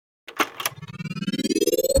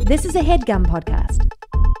This is a HeadGum podcast.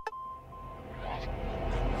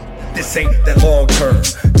 This ain't that long-term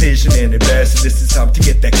vision and investing. This is time to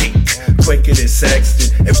get that cake quicker than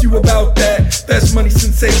Sexton. If you about that, that's money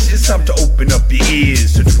sensation. It's time to open up your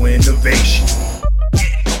ears to twin innovation.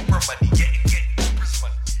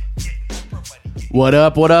 What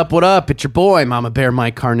up, what up, what up? It's your boy, Mama Bear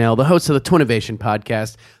Mike Carnell, the host of the Twinnovation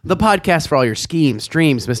podcast, the podcast for all your schemes,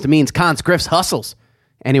 dreams, misdemeans, cons, grifts, hustles.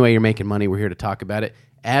 Anyway, you're making money, we're here to talk about it.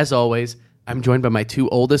 As always, I'm joined by my two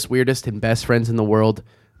oldest, weirdest, and best friends in the world,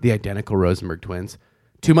 the identical Rosenberg twins.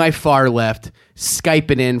 To my far left,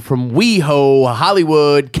 Skyping in from WeHo,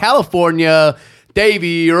 Hollywood, California,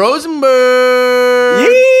 Davey Rosenberg.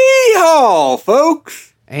 Yeehaw,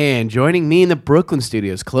 folks! And joining me in the Brooklyn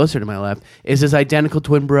studios, closer to my left, is his identical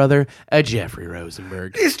twin brother, Jeffrey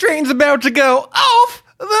Rosenberg. This train's about to go off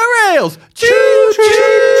the rails. Choo-choo!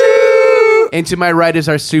 And to my right is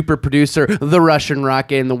our super producer, the Russian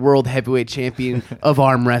Rocket, and the world heavyweight champion of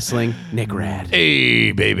arm wrestling, Nick Rad.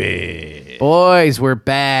 Hey, baby. Boys, we're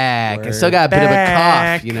back. I still got a bit of a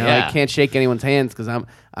cough, you know. Yeah. I can't shake anyone's hands because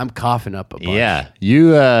I'm coughing up a bunch. Yeah,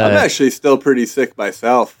 you. I'm actually still pretty sick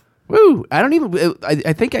myself. Woo! I don't even.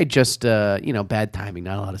 I think I just, bad timing.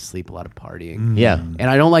 Not a lot of sleep, a lot of partying. Yeah. And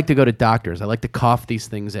I don't like to go to doctors. I like to cough these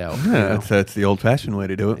things out. Yeah, that's the old-fashioned way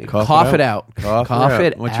to do it. Cough it out. Cough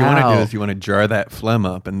it out. What you want to do out. is you want to jar that phlegm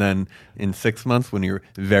up, and then in 6 months, when you're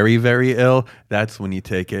very, very ill, that's when you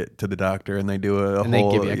take it to the doctor, and they do a And they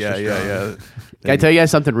whole. give you extra yeah. Can I tell you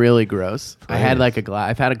guys something really gross? I had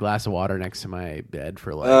I've had a glass of water next to my bed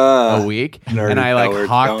for a week, and I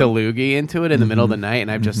hawked a loogie into it in the middle of the night, and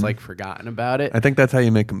I've just forgotten about it. I think that's how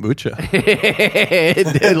you make kombucha.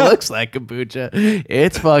 It looks like kombucha.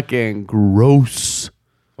 It's fucking gross.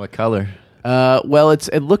 What color? Well,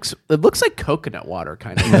 it looks like coconut water,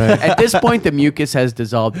 kind of. At this point, the mucus has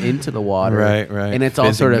dissolved into the water, Right. and it's all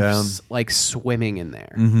Fizzing sort of down. like swimming in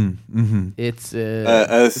there. It's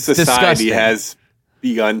A society disgusting. has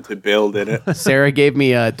begun to build in it. Sarah gave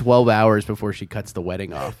me 12 hours before she cuts the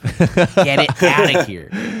wedding off. Get it out of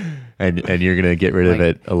here. And you're gonna get rid of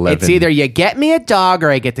it 11. It's either you get me a dog or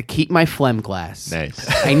I get to keep my phlegm glass. Nice.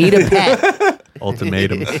 I need a pet.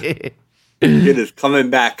 Ultimatums. It is coming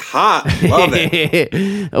back hot. Love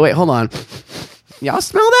it. Oh, wait, hold on. Y'all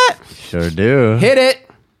smell that? Sure do. Hit it.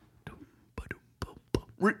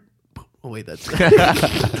 Oh, wait, that's...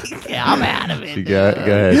 yeah, I'm out of it. You go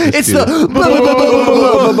ahead. It's Just the... do it.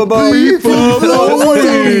 Oh,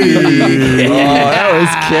 that was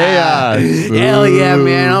chaos. Hell yeah,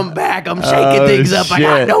 man. I'm back. I'm shaking things up. I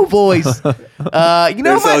got shit. no voice.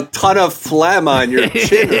 There's a ton of phlegm on your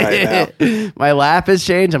chin right now. My laugh has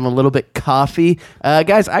changed. I'm a little bit coffee.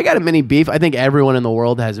 Guys, I got a mini beef. I think everyone in the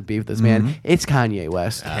world has a beef with this man. It's Kanye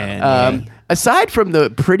West. Aside from the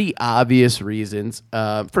pretty obvious reasons,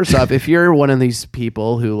 first off, if you're one of these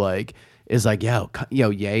people who is like, yo,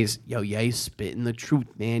 Ye's spitting the truth,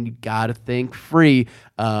 man. You gotta think free.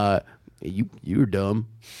 You're dumb.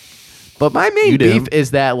 But my main beef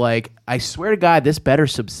is that, I swear to God, this better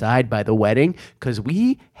subside by the wedding because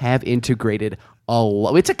we have integrated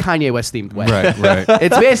it's a Kanye West themed wedding. Right.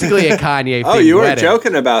 It's basically a Kanye themed Oh, you were wedding.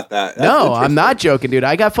 joking about that. That's No, I'm not joking, dude.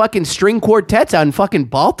 I got fucking string quartets out in fucking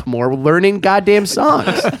Baltimore learning goddamn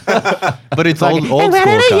songs. But it's old school When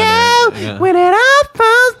Kanye. it all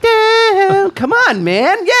falls down. Come on,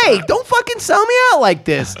 man. Yay. Don't fucking sell me out like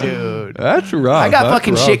this, dude. That's rough. I got That's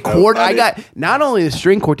fucking rough. shit I got not only the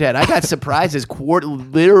string quartet, I got surprises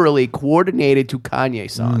literally coordinated to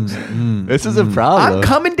Kanye songs. This is a problem. I'm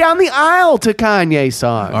coming down the aisle to Kanye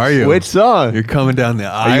songs. Are you? Which song? You're coming down the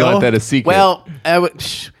Or aisle? you want that a secret? Well, I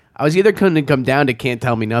was either going to come down to Can't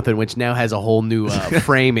Tell Me Nothing, which now has a whole new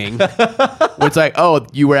framing. It's like, oh,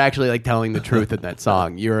 you were actually telling the truth in that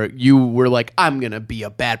song. You were like, I'm going to be a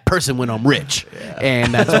bad person when I'm rich. Yeah.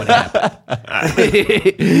 And that's what happened.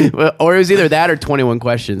 Or it was either that or 21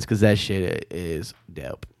 Questions, because that shit is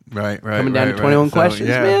dope. Right. Coming down to 21 questions,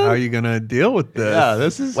 man. How are you going to deal with this? yeah,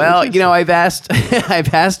 this is. Well, I've asked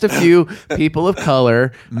a few people of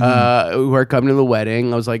color who are coming to the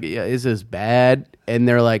wedding. I was like, yeah, is this bad? And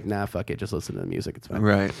they're like, nah, fuck it. Just listen to the music. It's fine.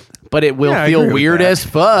 Right. But it will Yeah, I feel agree with weird that. as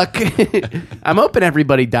fuck. I'm hoping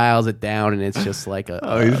everybody dials it down and it's just like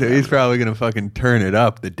He's probably going to fucking turn it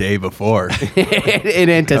up the day before. in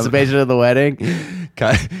anticipation of the wedding.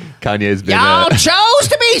 Kanye's been. Y'all chose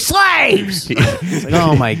to be slaves. It's like,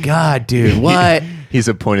 oh my God, dude. What? He's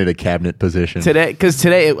appointed a cabinet position. Today,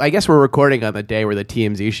 I guess we're recording on the day where the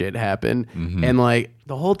TMZ shit happened. And the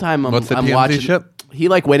whole time What's the I'm TMZ watching. shit? He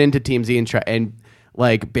went into TMZ and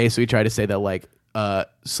basically tried to say that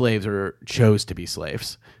slaves chose to be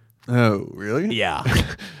slaves Oh, really? Yeah.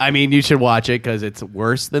 I mean, you should watch it because it's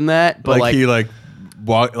worse than that. But Like he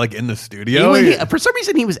walked in the studio. for some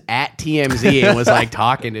reason, he was at TMZ and was like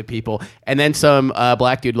talking to people. And then some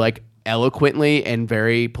black dude like eloquently and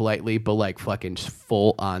very politely, but like fucking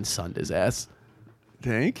full on sunned his ass.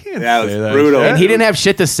 Dang, you can't Yeah, it say was that brutal. shit. And he didn't have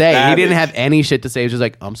shit to say. Savage. He didn't have any shit to say. He was just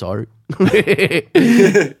like, I'm sorry.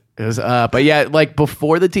 It was, but yeah, like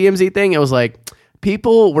before the TMZ thing, it was like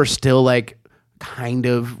people were still like kind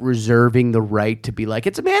of reserving the right to be like,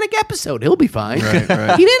 it's a manic episode. He'll be fine.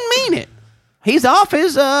 Right. He didn't mean it. He's off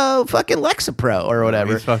his fucking Lexapro or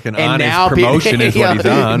whatever. He's fucking and on now his promotion is what he's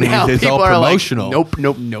on. Now It's all people are like, promotional.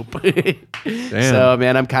 nope. So,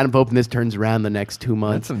 man, I'm kind of hoping this turns around the next 2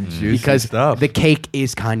 months. That's some juicy because stuff. the cake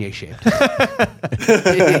is Kanye shaped.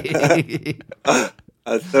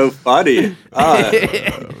 That's so funny.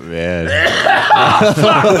 Man.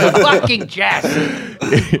 Fucking Jess.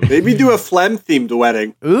 Maybe do a phlegm themed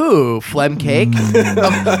wedding. Ooh, phlegm cake.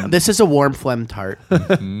 Oh, this is a warm phlegm tart.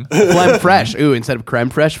 Phlegm fresh. Ooh, instead of creme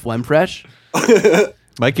fraiche, phlegm fresh.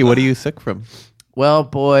 Mikey, what are you sick from? Well,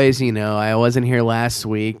 boys, I wasn't here last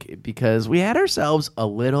week because we had ourselves a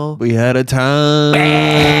little We had a time.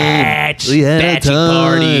 batchy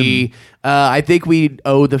party. I think we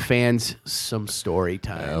owe the fans some story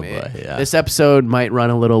time. Oh, boy, yeah. This episode might run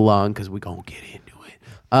a little long because we're going to get into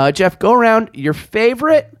it. Jeff, go around your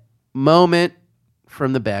favorite moment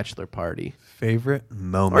from the bachelor party. Favorite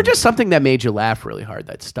moment? Or just something that made you laugh really hard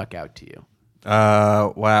that stuck out to you.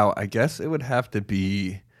 Wow. I guess it would have to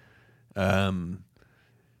be. I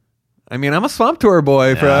mean, I'm a swamp tour boy.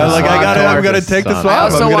 I'm gonna take the swamp. I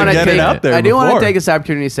also want to take it out there. I do want to before. take this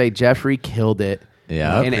opportunity to say Jeffrey killed it.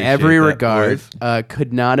 Yeah, I in appreciate every that, regard, boys.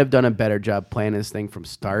 could not have done a better job planning this thing from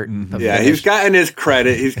start to Yeah, finish. he's gotten his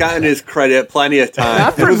credit. He's gotten his credit plenty of times.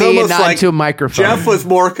 Not for It was me, almost not like to a microphone. Jeff was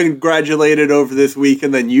more congratulated over this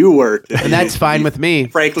weekend than you were. And that's fine with me.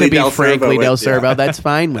 Frankly, to be Del frankly Servo Del with you. Servo, that's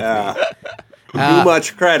fine with me. Yeah. Too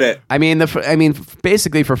much credit. I mean,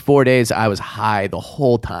 basically for 4 days, I was high the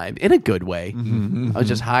whole time in a good way. I was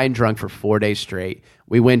just high and drunk for 4 days straight.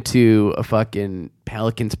 We went to a fucking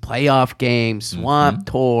Pelicans playoff game, swamp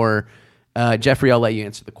tour. Jeffrey, I'll let you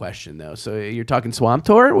answer the question though. So you're talking swamp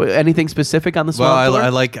tour? Anything specific on the swamp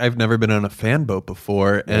tour? I've never been on a fan boat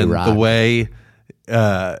before, and rock. the way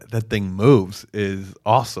that thing moves is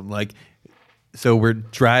awesome. Like, so we're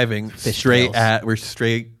driving straight at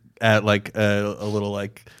like a little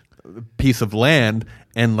like piece of land,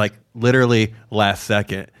 and like literally last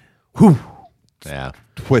second, Yeah.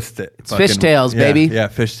 twist it. It's fishtails, baby. Yeah,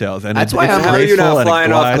 fishtails. And That's it's, why it's I'm- How are you graceful not and it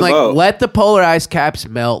flying off glides. the Like, boat. let the polar ice caps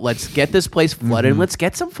melt. Let's get this place flooded and let's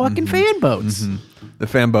get some fucking fan boats. The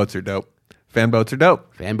fan boats are dope. Fan boats are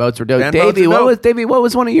dope. Fan boats were dope. Fan boats Davey, are dope. what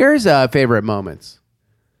was one of yours favorite moments?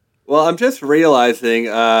 Well, I'm just realizing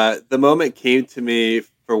the moment came to me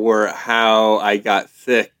for how I got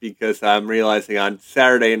sick, because I'm realizing on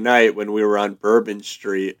Saturday night when we were on Bourbon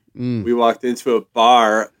Street, we walked into a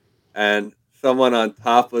bar and someone on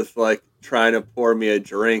top was like trying to pour me a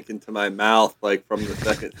drink into my mouth, like from the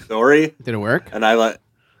second story. Did it work? And I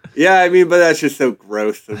yeah, I mean, but that's just so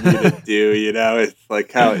gross of me to do, It's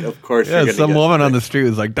like how, of course, you're Yeah, gonna some get woman sick. on the street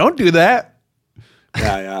was like, "Don't do that."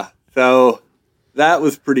 Yeah. So that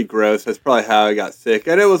was pretty gross. That's probably how I got sick.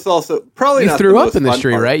 And it was also probably You not threw the up most in the fun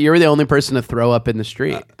street, part. right? You were the only person to throw up in the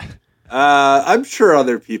street. I'm sure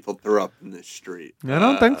other people threw up in the street. I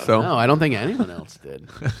don't think so. No, I don't think anyone else did.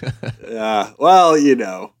 Yeah. Well,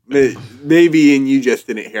 maybe, and you just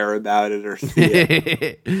didn't hear about it or see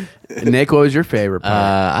it. Nick, what was your favorite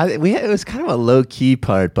part? It was kind of a low key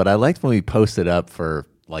part, but I liked when we posted up for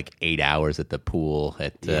like 8 hours at the pool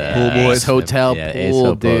at Pool boys. Ace Hotel Ace pool,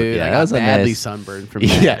 Hotel. dude. Yeah, I that got was a badly nice- sunburned from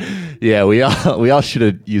that. Yeah. We all should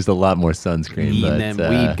have used a lot more sunscreen. Eating But them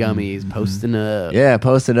weed gummies, posting up. yeah,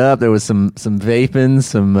 posted up. There was some vaping,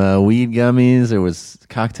 some weed gummies. There was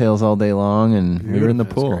cocktails all day long, and we were in the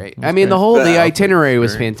pool. Great. I mean, the Yeah. itinerary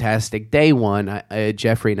was fantastic. Day one,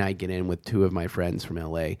 Jeffrey and I get in with two of my friends from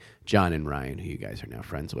LA, John and Ryan, who you guys are now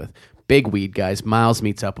friends with. Big weed guys. Miles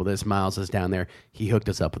meets up with us. Miles is down there. He hooked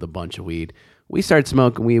us up with a bunch of weed. We start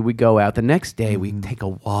smoking weed. We go out. The next day, we take a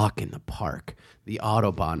walk in the park, the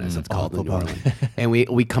Autobahn, as it's called in New Orleans. And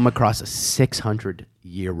we come across a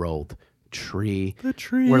 600-year-old tree. The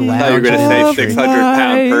tree. We're I thought you were going to say lounging.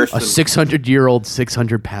 600-pound A person. 600-year-old,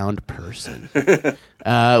 600-pound person.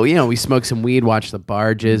 We smoked some weed, watched the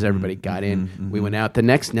barges. Everybody got in. We went out the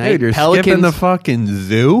next night. Dude, you're Pelicans. skipping the fucking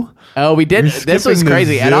zoo. Oh, we did. You're This was skipping the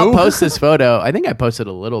crazy, and I'll zoo? post this photo. I think I posted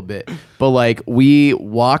a little bit, but like we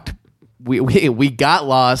walked, we got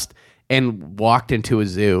lost, and walked into a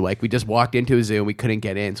zoo. Like we just walked into a zoo and we couldn't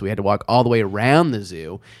get in, so we had to walk all the way around the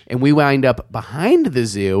zoo. And we wind up behind the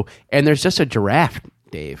zoo, and there's just a giraffe,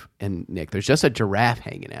 Dave and Nick. There's just a giraffe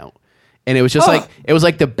hanging out. And it was just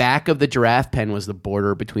like the back of the giraffe pen was the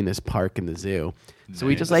border between this park and the zoo. So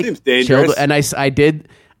we just like seems dangerous. chilled, and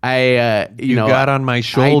you know, got on my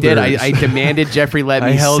shoulders. I did. I demanded Jeffrey let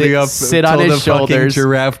me held you up sit on until his the fucking shoulders.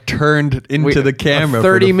 Giraffe turned into the camera. A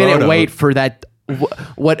for the 30-minute photo. wait for that.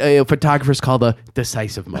 What photographers call the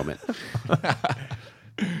decisive moment.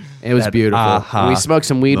 It was beautiful. aha We smoked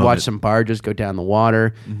some weed, moment. watched some barges go down the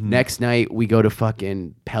water. Next night, we go to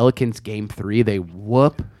fucking Pelicans game 3. They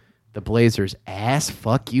whoop the Blazers' ass.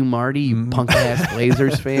 Fuck you, Marty, you punk ass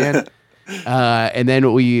Blazers fan. And then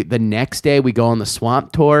the next day we go on the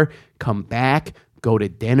swamp tour, come back, go to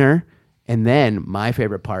dinner, and then my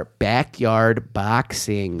favorite part, backyard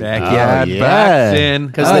boxing. Backyard yeah. boxing.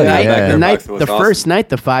 Because the first night,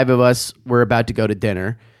 the five of us were about to go to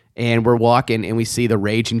dinner, and we're walking, and we see the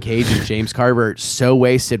Raging Cajun James Carver so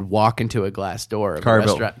wasted walk into a glass door of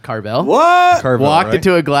Carvel. the restaurant. Carvel? What? Carvel, Walked right?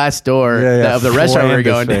 into a glass door Yeah, of the restaurant we were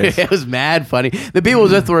slammed going his to. face. It was mad funny. The people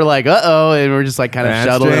with were like, uh-oh, and we're just like kind of That's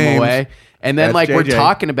shuttling him James. away. And then, That's like, we're JJ.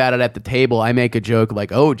 talking about it at the table. I make a joke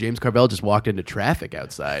like, "Oh, James Carvel just walked into traffic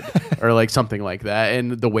outside," or like something like that.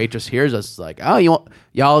 And the waitress hears us like, "Oh,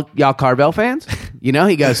 y'all Carvel fans? You know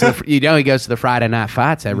he goes to the Friday night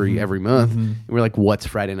fights every month." And we're like, "What's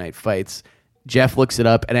Friday night fights?" Jeff looks it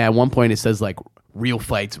up, and at one point it says like, "Real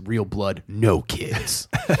fights, real blood, no kids."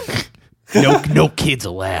 No kids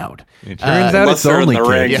allowed. It turns out Unless it's they're in only the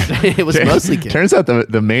ring. kids. Yeah, it was mostly kids. Turns out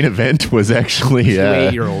the main event was actually 2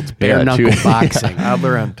 8-year-olds bare knuckle boxing.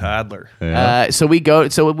 Toddler on toddler. So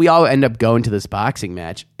we all end up going to this boxing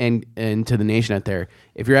match, and to the nation out there,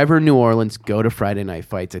 if you're ever in New Orleans, go to Friday Night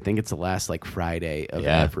Fights. I think it's the last like Friday of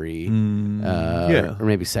every, or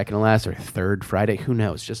maybe second to last or third Friday. Who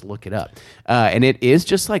knows? Just look it up. And it is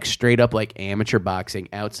just like straight up like amateur boxing,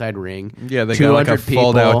 outside ring. Yeah, they got like a 200 people.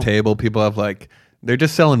 fold-out table. People have like they're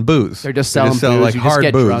just selling booze. They're just selling booze. like You hard just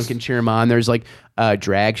get booze. drunk and cheer them on. There's like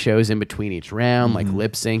drag shows in between each round, like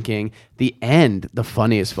lip syncing. The end, the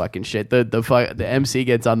funniest fucking shit. The MC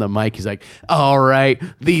gets on the mic. He's like, "All right,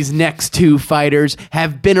 these next two fighters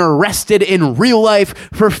have been arrested in real life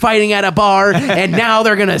for fighting at a bar, and now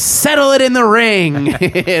they're gonna settle it in the ring."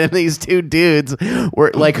 And these two dudes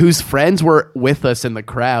were like, whose friends were with us in the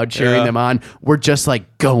crowd cheering them on, were just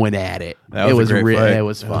like going at it. That It was a great fight. It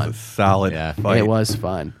was fun. That was a solid fight. It was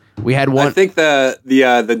fun. We had one. I think the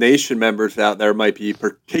nation members out there might be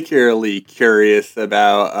particularly curious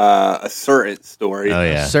about a certain story. Oh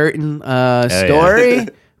yeah. certain story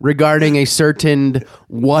regarding a certain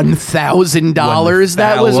 $1,000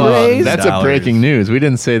 that was raised. That's a breaking news. We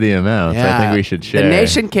didn't say the amount. So I think we should share. The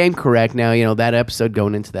nation came correct. Now, you know, that episode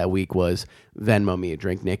going into that week was Venmo me a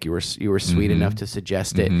drink. Nick, you were sweet enough to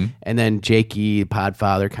suggest it. And then Jakey,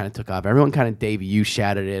 Podfather, kind of took off. Everyone kind of, Dave, you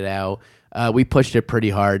shouted it out. We pushed it pretty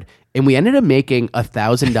hard. And we ended up making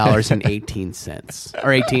 $1,000.18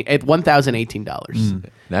 or $1,018.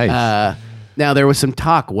 Nice. Now there was some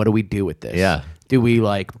talk. What do we do with this? Yeah. Do we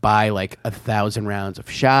like buy like 1,000 rounds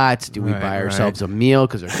of shots? Do we Right, buy right. ourselves a meal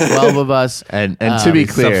because there's 12 of us? and to be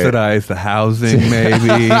clear, Subsidize the housing, maybe.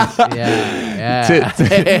 Yeah.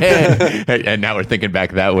 and now we're thinking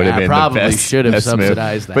back, that would have been probably the best. should have best move.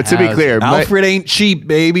 subsidized the But to be house. clear, Alfred ain't cheap,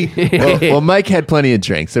 baby. well, Mike had plenty of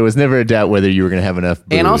drinks. There was never a doubt whether you were going to have enough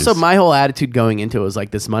booze. And also, my whole attitude going into it was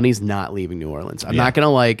like, this money's not leaving New Orleans. I'm not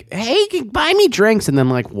gonna like, hey, buy me drinks, and then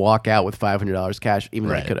like walk out with $500 cash, even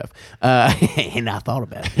though I Right. could have. And I thought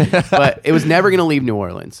about it, but it was never gonna leave New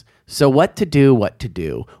Orleans. So what to do?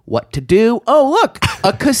 Oh, look,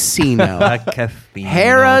 a casino.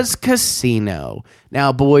 Harrah's Casino.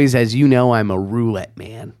 Now, boys, as you know, I'm a roulette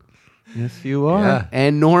man. Yes, you are. Yeah.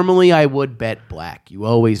 And normally I would bet black. You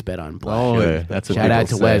always bet on black. Sure. That's what Shout out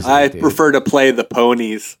people to say. Wesley. I dude. prefer to play the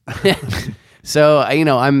ponies. So, you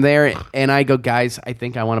know, I'm there and I go, guys, I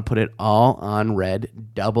think I want to put it all on red,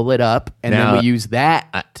 double it up, and Now, then we use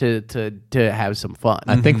that to have some fun.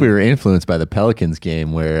 I think we were influenced by the Pelicans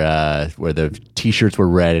game where the T-shirts were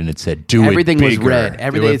red and it said "Do Everything it was bigger." red.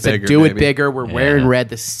 Everything it it said, bigger, do it baby. bigger. We're wearing red.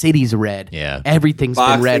 The city's red. Yeah. Everything's been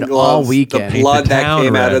Boxing red gloves, all weekend. The blood the that town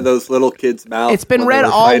came out red. of those little kids' mouths. It's been when they red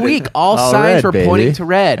were all fighting. week. All All signs red, were pointing baby. to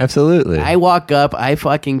red. Absolutely. I walk up. I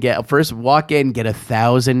fucking walk in, get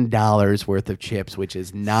 $1,000 worth of chips, which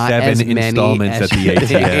is not 7 as many installments as at the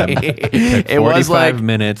ATM. It was 45 like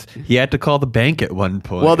minutes. He had to call the bank at one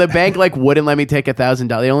point. Well, the bank like wouldn't let me take $1,000.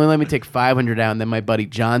 They only let me take $500 out, and then my buddy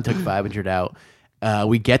John took $500 out.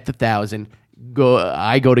 We get the 1,000,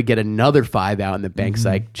 I go to get another 5 out, and the bank's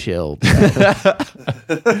like, chill, bro.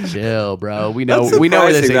 Chill, bro. We know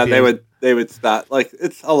where this is. They would stop. Like,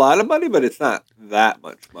 it's a lot of money, but it's not that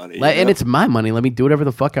much money. And it's my money. Let me do whatever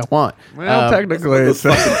the fuck I want. Well, technically, it's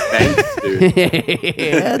banks, dude.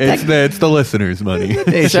 it's the listeners' money.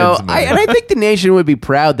 So I think the nation would be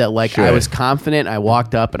proud that I was confident. I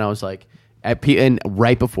walked up and I was like, and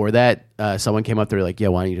right before that, someone came up. They were like, "Yeah,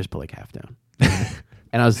 why don't you just put like half down?"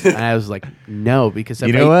 And I was like, no, because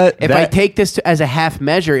if I take this as a half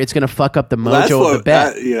measure, it's going to fuck up the mojo of the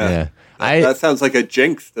bet. That sounds like a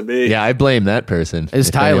jinx to me. Yeah, I blame that person. It's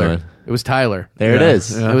Tyler. It was Tyler. There it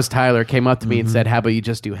is. It was Tyler. Came up to me and said, "How about you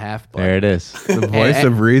just do half?" There it is. The voice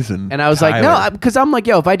of reason. And I was like, no, because I'm like,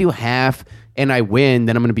 yo, if I do half and I win,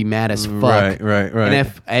 then I'm going to be mad as fuck. Right. And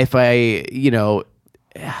if I,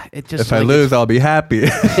 it just if I lose, I'll be happy.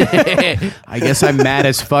 I guess I'm mad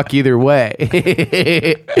as fuck either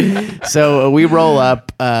way. So we roll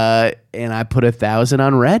up, and I put 1,000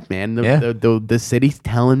 on red, man. The city's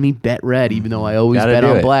telling me bet red, even though I always bet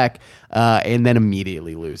on black. And then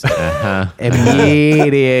immediately lose it.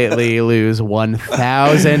 Immediately lose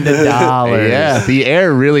 $1,000. Yeah, the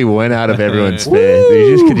air really went out of everyone's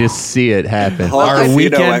face. You could just see it happen. Our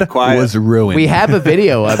weekend was ruined. We have a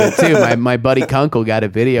video of it too. My buddy Kunkel got a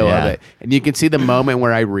video of it, and you can see the moment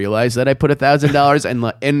where I realized that I put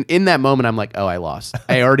 $1,000, and in that moment I'm like, oh, I lost.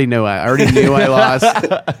 I already knew I lost.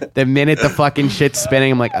 The minute the fucking shit's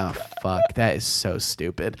spinning, I'm like, oh fuck, that is so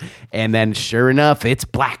stupid. And then sure enough, it's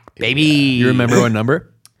black, baby. You remember what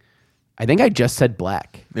number? I think I just said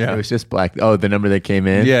black. Yeah, it was just black. Oh, the number that came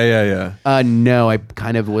in? Yeah. No, I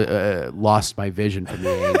kind of lost my vision from the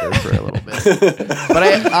anger for a little bit. But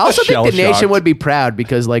I also think the nation would be proud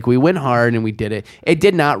because we went hard and we did it. It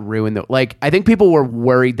did not ruin I think people were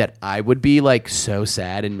worried that I would be so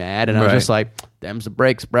sad and mad, and I was just like, them's the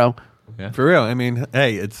breaks, bro. Yeah. For real. I mean,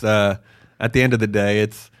 hey, it's at the end of the day,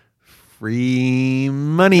 it's free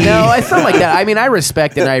money. No, it's not like that. I mean, I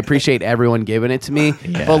respect and I appreciate everyone giving it to me,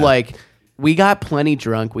 but we got plenty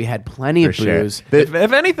drunk. We had plenty of booze. If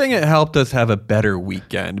anything, it helped us have a better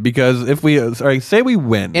weekend because if we say we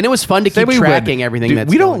win, and it was fun to keep tracking everything. Dude,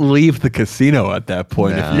 that's we don't leave the casino at that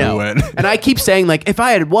point. If we win. And I keep saying if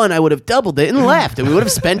I had won, I would have doubled it and left, and we would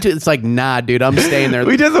have spent it. It's like, nah, dude, I'm staying there.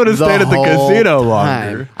 We just would have stayed at the casino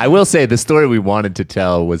longer. I will say the story we wanted to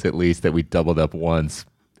tell was at least that we doubled up once.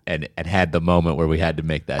 And had the moment where we had to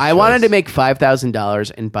make that I wanted to make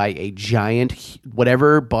 $5,000 and buy a giant,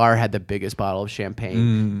 whatever bar had the biggest bottle of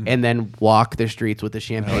champagne, and then walk the streets with the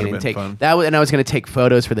champagne and take fun. That. And I was going to take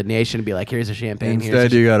photos for the nation and be like, "Here's a champagne."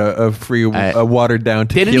 Instead, you got a free, watered down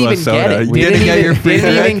tequila soda. Didn't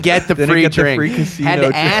even get the free drink. Had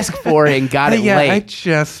to ask for it and got it late. I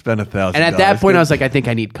just spent $1,000. And at that point, I was like, I think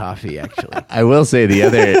I need coffee. Actually, I will say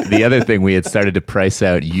the other thing we had started to price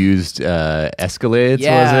out used Escalades.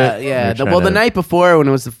 Yeah. Was it? The night before, when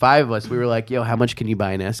it was the five of us, we were like, "Yo, how much can you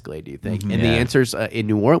buy an Escalade? Do you think?" And the answers in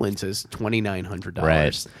New Orleans is $2,900.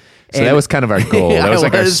 Right. So that was kind of our goal. That was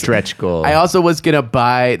our stretch goal. I also was gonna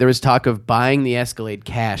buy. There was talk of buying the Escalade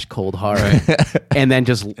cash, cold hard, and then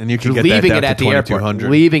just leaving it at the airport.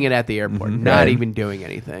 Leaving it at the airport, not even doing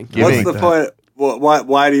anything. What's the point?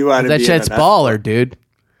 Why do you want to? That shit's baller, dude.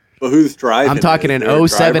 Well, who's driving? I'm talking an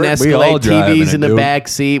 07 Escalade, TVs in the back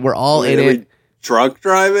seat. We're all in it. Drunk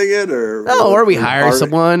driving it, or we hire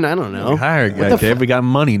someone. I don't know. We hire a guy, Dave. We got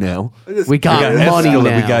money now. We got money now.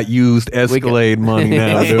 We got used Escalade money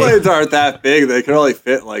now. Escalades aren't that big. They can only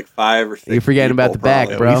fit 5 or 6. You're forgetting about the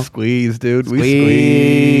back, bro. We squeeze, dude. We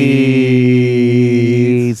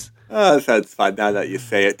squeeze. That's fine now that you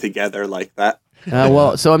say it together like that.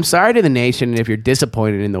 So I'm sorry to the nation, and if you're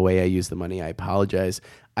disappointed in the way I use the money, I apologize.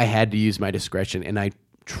 I had to use my discretion, and I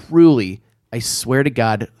swear to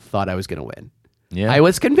God, thought I was going to win. Yeah. I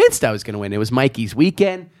was convinced I was going to win. It was Mikey's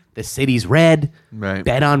weekend. The city's red. Right.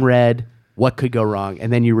 Bet on red. What could go wrong?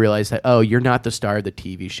 And then you realize that, you're not the star of the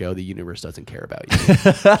TV show. The universe doesn't care about you.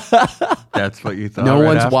 That's what you thought. No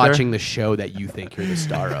one's watching the show that you think you're the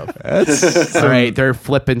star of. All right, they're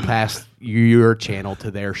flipping past your channel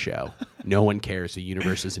to their show. No one cares. The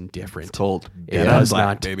universe is indifferent. It's told. It does black,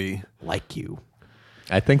 not baby. like you.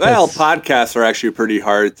 I think podcasts are actually pretty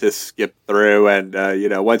hard to skip through, and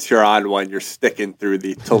once you're on one, you're sticking through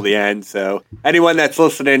till the end. So anyone that's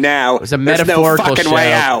listening now, it's a there's no fucking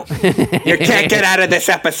way out. You can't get out of this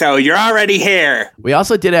episode. You're already here. We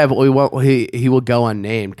also did have he will go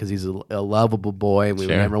unnamed because he's a lovable boy, and we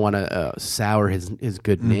would never want to sour his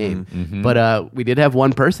good name. Mm-hmm. But we did have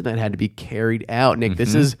one person that had to be carried out. Nick,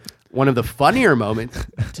 this is one of the funnier moments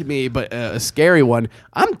to me, but a scary one.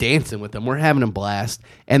 I'm dancing with him. We're having a blast.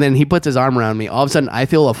 And then he puts his arm around me. All of a sudden, I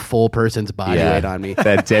feel a full person's body weight on me.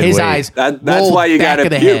 That dead his weight. eyes That's rolled why you back got to of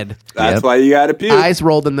the puke. head. That's why you got to puke. Eyes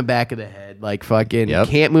rolled in the back of the head. Like fucking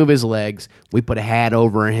can't move his legs. We put a hat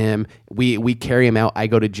over him. We carry him out. I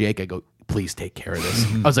go to Jake. I go, please take care of this.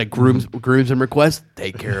 I was like, grooms and requests,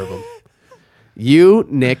 take care of him. You,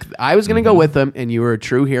 Nick, I was going to go with them, and you were a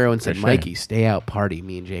true hero and said, Mikey, stay out, party.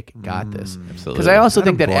 Me and Jake got this. Because I also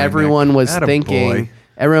think that everyone was thinking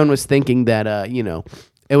that,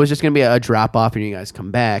 it was just going to be a drop off and you guys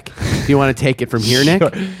come back. Do you want to take it from here, Nick?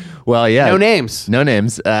 Well, yeah. No names. No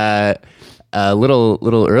names. A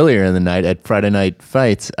little earlier in the night at Friday Night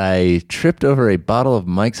Fights, I tripped over a bottle of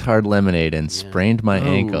Mike's Hard Lemonade and sprained my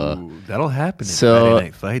ankle. That'll happen. Friday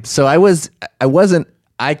Night Fights. So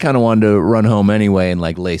I kind of wanted to run home anyway and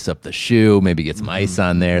like lace up the shoe, maybe get some ice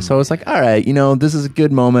on there. So I was like, all right, this is a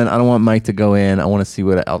good moment. I don't want Mike to go in. I want to see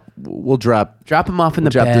we'll drop him off in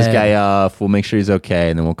the drop bed. this guy off. We'll make sure he's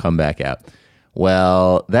okay, and then we'll come back out.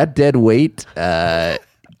 Well, that dead weight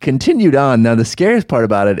continued on. Now the scariest part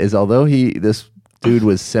about it is, although this dude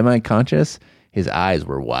was semi-conscious, his eyes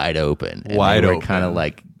were wide open. And they were kind of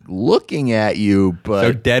like looking at you, but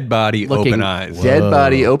so dead body, open eyes. Dead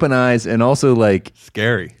body, open eyes, and also like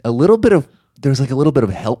scary. There's like a little bit of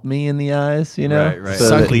help me in the eyes, Right. So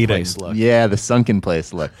sunken place look. Yeah, the sunken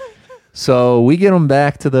place look. So we get him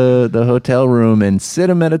back to the hotel room and sit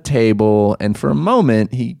him at a table, and for a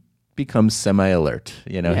moment he becomes semi-alert.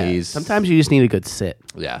 He's sometimes you just need a good sit.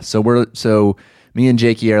 Yeah. So me and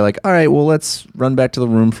Jakey are like, all right, well, let's run back to the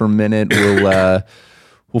room for a minute.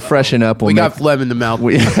 We'll freshen up. We got phlegm in the mouth.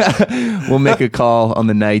 We'll make a call on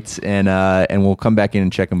the night, and we'll come back in and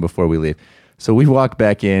check him before we leave. So we walk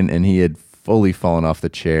back in, and he had fully fallen off the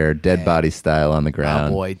chair, dead body style on the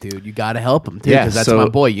ground. Oh, boy, dude. You got to help him, too, because that's my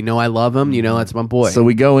boy. I love him. That's my boy. So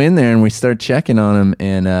we go in there, and we start checking on him,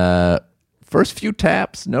 and first few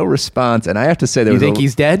taps, no response. And I have to say, you think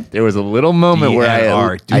he's dead? There was a little moment where I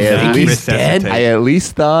at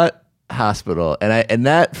least thought hospital, and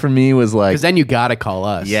that for me was like, because then you got to call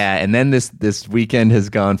us. Yeah, and then this weekend has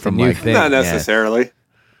gone from like not necessarily. Yeah,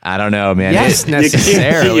 I don't know, man. Yes,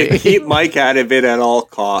 necessarily. You keep Mike out of it at all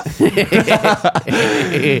costs.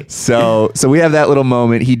 So we have that little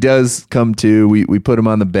moment. He does come to. We put him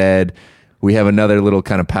on the bed. We have another little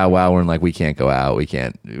kind of powwow where like we can't go out. We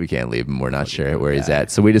can't leave him. We're not sure where he's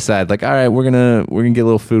at. So we decide like, all right, we're gonna get a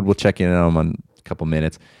little food. We'll check in on him in a couple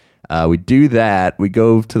minutes. We do that. We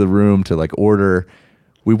go to the room to like order.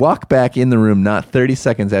 We walk back in the room not 30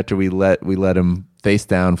 seconds after we let him face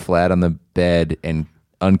down flat on the bed and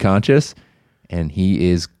unconscious, and he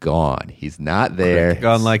is gone. He's not there.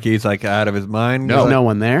 Gone like he's like out of his mind. No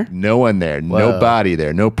one there. No one there. Whoa. No body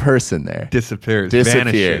there. No person there. Disappears.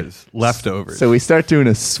 Vanishes. Leftovers. So we start doing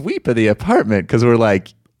a sweep of the apartment because we're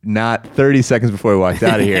like, not 30 seconds before we walked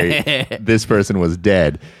out of here, this person was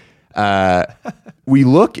dead. We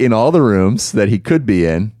look in all the rooms that he could be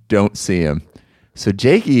in, don't see him. So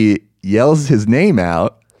Jakey yells his name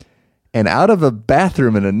out, and out of a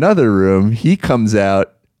bathroom in another room, he comes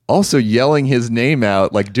out also yelling his name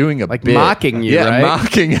out, like doing a like bit. Mocking you, right?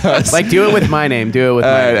 Mocking us. Like, do it with my name. Do it with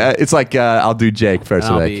my name. It's like, I'll do Jake first.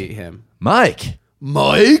 I'll like, be him. Mike. Yeah.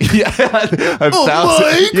 Mike?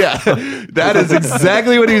 Yeah. That is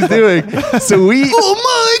exactly what he was doing. So we...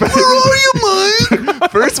 Oh, Mike, where are you,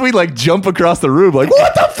 Mike? First, we like jump across the room, like,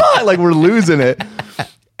 what the fuck? Like, we're losing it.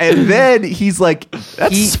 And then he's like,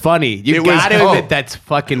 that's funny. You gotta admit that's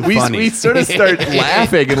fucking funny. We sort of start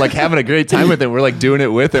laughing and like having a great time with him. We're like doing it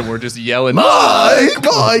with him. We're just yelling,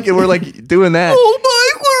 Mike, and we're like doing that. Oh,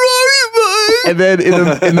 Mike, where are you, Mike? And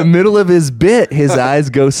then in the middle of his bit, his eyes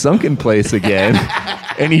go sunken place again.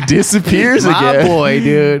 And he disappears again. My boy,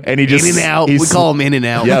 dude. And he just in and out. We call him in and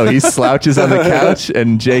out. Yo, he slouches on the couch,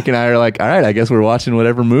 and Jake and I are like, all right, I guess we're watching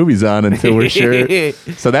whatever movie's on until we're sure.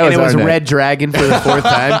 So that was. And it was our Red Dragon for the fourth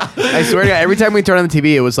time. I swear to God, every time we turn on the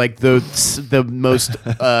TV, it was like the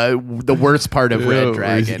worst part of Red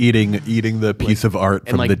Dragon. He's eating the piece of art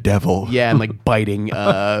from the devil. Yeah, and like biting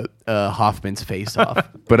Hoffman's face off.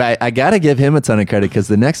 But I gotta give him a ton of credit because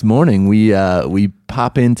the next morning we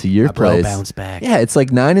pop into your place. Bounce back. Yeah, it's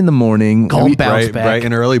like 9 a.m. Call him bounce back. Bright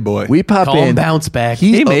and early boy. We pop Call in. him bounce back.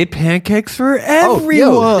 He made pancakes for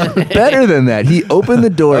everyone. Better than that. He opened the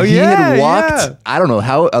door. He had walked, I don't know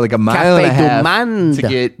how, like a mile and a half to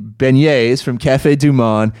get beignets from Cafe Du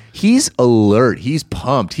Monde. He's alert. He's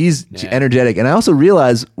pumped. He's energetic. And I also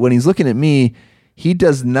realize when he's looking at me, he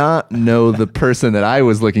does not know the person that I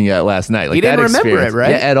was looking at last night. Like, He didn't that remember experience- it, right?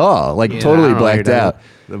 Yeah, at all. Like, I totally don't know blacked what you're out.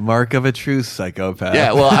 The mark of a true psychopath.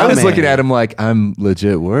 Yeah, well, I was man. looking at him like, I'm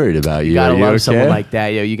legit worried about you. You gotta Are you love okay? someone like that,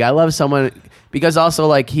 yo. You gotta love someone because also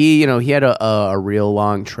like he had a real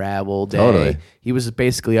long travel day. Totally. He was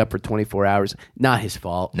basically up for 24 hours. Not his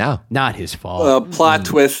fault. No. Not his fault. Plot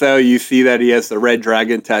twist, though, you see that he has the red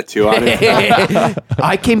dragon tattoo on his back.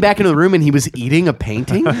 I came back into the room and he was eating a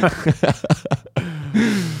painting.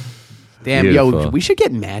 Damn, yo, Beautiful. we should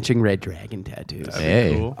get matching red dragon tattoos.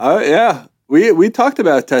 Hey. Cool. Yeah. We talked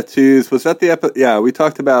about tattoos. Was that the episode? Yeah, we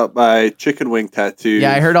talked about my chicken wing tattoos.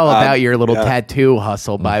 Yeah, I heard all about your little yeah. tattoo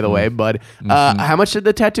hustle, by the way, bud. How much did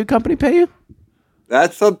the tattoo company pay you?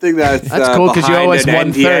 That's something that's Cool because you behind owe us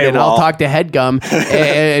an 1/3, NDA and I'll wall. talk to Headgum,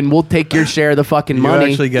 and we'll take your share of the fucking You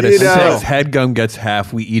money. actually get a You know- sixth. Headgum gets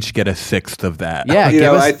half. We each get a sixth of that. Yeah, You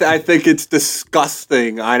give know, us. I think it's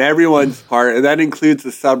disgusting on everyone's part, and that includes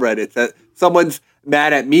the subreddits. That someone's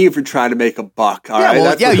mad at me for trying to make a buck. All right,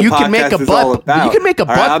 That's what the you can make a podcast is all buck. about. You can make a All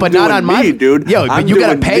right, buck, I'm but not doing on my me, dude. Yo, but I'm you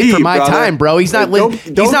gotta doing pay me, for my brother. time, bro. He's not. Don't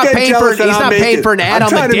He's not get paying for. jealous that He's I'm not paying making- for an ad I'm on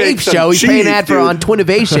trying the to make Dave some show. He's paying an cheese, ad for dude. on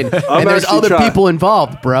Twinnovation, and there's actually other trying. people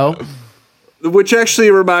involved, bro. Which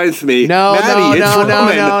actually reminds me, No, Maddie, it's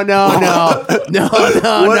Roman. no,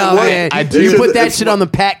 What- man. I do- You put it's- that shit on the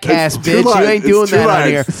Patcast, it's two bitch. You lines. ain't doing It's two that on lines.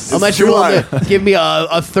 here It's unless two you're willing to lines. give me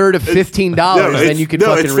a third of $15, then you can no,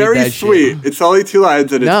 fucking it's read very that sweet. shit. It's only 2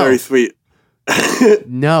 lines, and it's No. very sweet.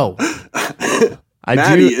 No, I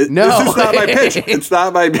Maddie, do. No. this is not my pitch. It's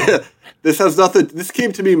not my. This has nothing. This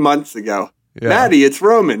came to me months ago. Yeah. Maddie, it's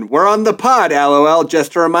Roman. We're on the pod. LOL.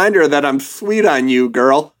 Just a reminder that I'm sweet on you,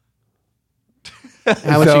 girl.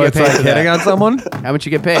 how much So you get it's paid? like for hitting that? on someone. How much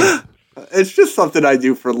you get paid? It's just something I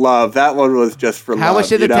do for love. That one was just for love. How much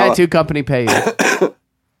did the you know? tattoo company pay you?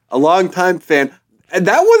 A longtime fan. And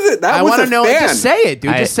that wasn't. That I was want a to know. fan. Just say it,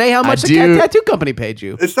 dude. Just say how much the tattoo company paid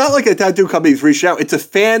you. It's not like a tattoo company's reached out. It's a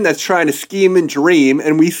fan that's trying to scheme and dream,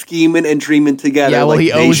 and we scheming and dreaming together. Yeah, well, like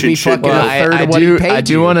he owes nation me should fucking do. a third of what he paid I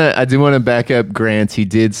do you. want to back up Grant. He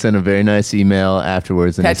did send a very nice email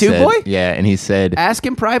afterwards. And Tattoo he said, boy? Yeah, and he said, Ask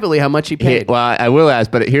him privately how much he paid. well, I will ask,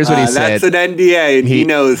 but here's what he said. That's an NDA, and he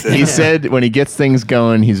knows it. He said when he gets things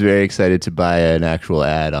going, he's very excited to buy an actual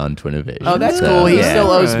ad on Twinnovation. Oh, that's So, cool. He yeah. still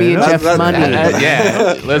owes me and Jeff That's- money.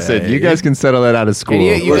 Yeah, listen, you guys can settle that out of school.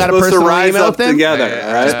 And you We're got a supposed to personal rise email up with him? together.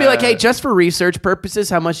 All right? Just be like, hey, just for research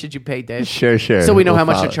purposes, how much did you pay, Dave? Sure. So we know how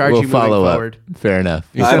much to charge we'll you moving follow up. forward. Fair enough.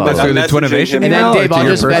 You said I'm that's through the messaging Twinnovation him. And then, email or Dave, to I'll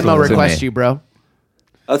your just personal Venmo email? request you, bro.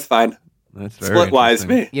 That's fine. That's very Split wise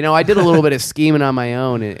interesting. me. You know, I did a little bit of scheming on my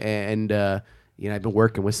own, and I've been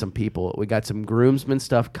working with some people. We got some groomsmen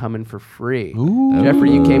stuff coming for free.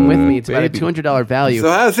 Jeffrey, you came with me. It's about a $200 value. So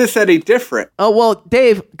how's this any different? Oh, well,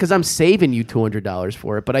 Dave, because I'm saving you $200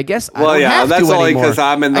 for it, but I guess I Well, don't yeah, have that's to only anymore. because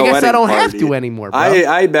I'm in the I guess wedding I don't have party. to anymore, bro.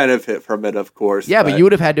 I benefit from it, of course. Yeah, but you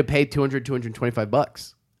would have had to pay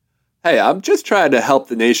 $225. Hey, I'm just trying to help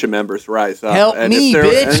the nation members rise up. Help And me, if they're-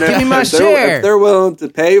 bitch. and Give me my if they're- share. If they're willing to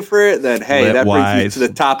pay for it, then hey, Lit that brings you wise. to the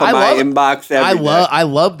top of my inbox every day. I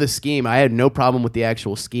love the scheme. I had no problem with the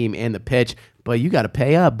actual scheme and the pitch, but you got to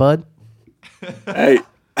pay up, bud. Hey,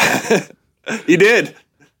 you did.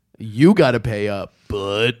 You got to pay up,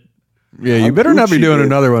 bud. Yeah, you I'm better not be Gucci, doing dude.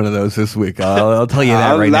 another one of those this week. I'll tell you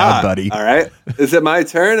that I'm right not. now, buddy. All right. Is it my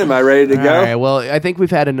turn? Am I ready to All go? right. Well, I think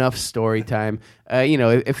we've had enough story time.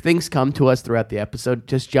 If things come to us throughout the episode,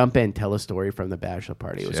 just jump in, tell a story from the bachelor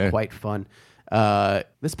party. It was Sure. quite fun.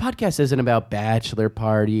 This podcast isn't about bachelor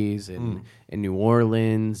parties and in New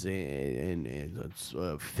Orleans and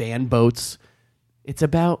fan boats. It's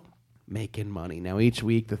about making money. Now, each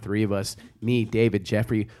week, the three of us, me, David,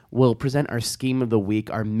 Jeffrey, will present our scheme of the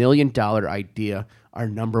week, our $1 million idea, our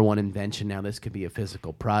number one invention. Now, this could be a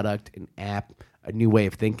physical product, an app, a new way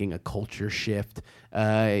of thinking, a culture shift.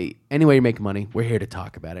 Any way to make money, we're here to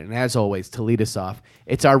talk about it. And as always, to lead us off,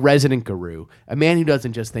 it's our resident guru, a man who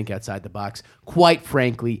doesn't just think outside the box. Quite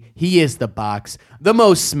frankly, he is the box, the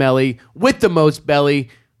most smelly, with the most belly,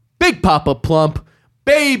 Big Papa Plump,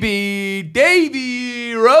 Baby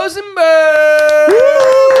Davy Rosenberg.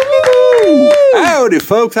 Howdy,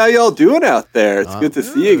 folks. How y'all doing out there? It's good to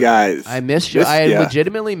see you guys. I missed you. Missed I ya.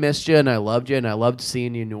 legitimately missed you, and I loved you, and I loved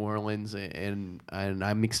seeing you in New Orleans, and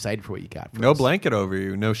I'm excited for what you got. For No us. blanket over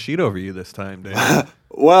you, no sheet over you this time, Dave.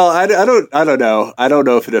 Well, I don't know. I don't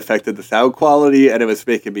know if it affected the sound quality, and it was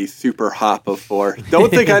making me super hot before. Don't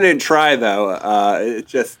think I didn't try though. It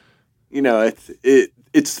just,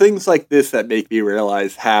 it's things like this that make me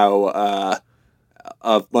realize how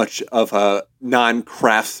much of a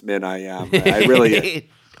non-craftsman I am. I really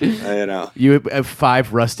You have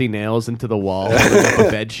 5 rusty nails into the wall holding up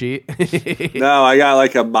a bed sheet. No, I got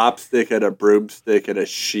like a mop stick and a broomstick and a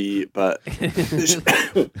sheet, but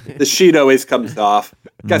the sheet always comes off.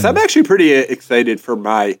 Guys, I'm actually pretty excited for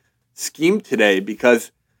my scheme today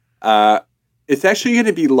because it's actually going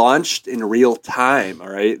to be launched in real time. All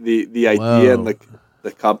right, the idea and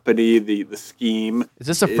the company, the scheme. Is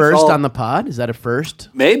this a first on the pod? Is that a first?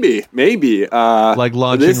 Maybe. Like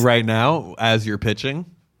launching right now as you're pitching?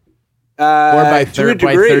 Or by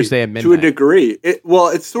Thursday at midnight? To a degree.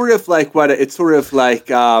 It's sort of like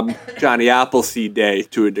Johnny Appleseed Day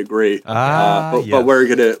to a degrry. But we're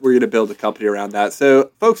gonna build a company around that.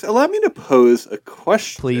 So, folks, allow me to pose a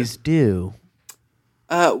question. Please do.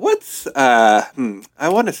 I want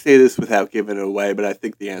to say this without giving it away, but I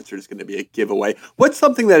think the answer is going to be a giveaway. What's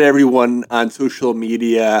something that everyone on social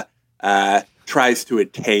media tries to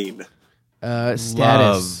attain? Status.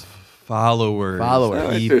 Love,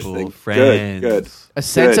 followers, people, friends. Good. A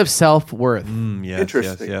sense of self-worth. Yes,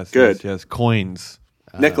 Interesting. Good. Yes. Coins.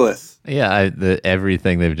 Nicholas. Yeah,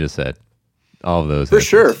 everything they've just said. All of those. For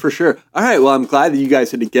sure. All right, well, I'm glad that you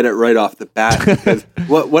guys had to get it right off the bat because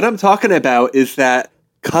what I'm talking about is that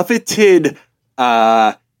coveted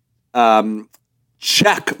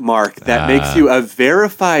check mark that makes you a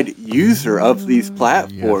verified user of these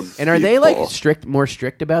platforms. Yes. And are they like more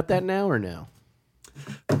strict about that now or no?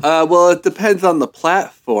 Well, it depends on the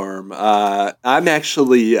platform. I'm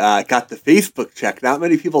actually got the Facebook check. Not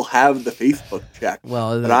many people have the Facebook check.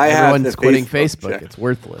 Well, but everyone's quitting Facebook. It's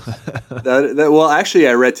worthless. Well, actually,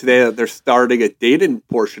 I read today that they're starting a dating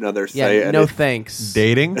portion of their site. Yeah, no thanks.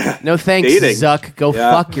 Dating? No thanks, Dating. Zuck. Go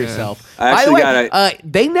fuck yourself. I By the actually way,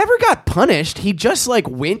 they never got punished. He just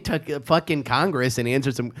went to fucking Congress and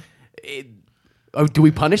answered some... do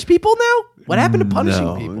we punish people now? What happened to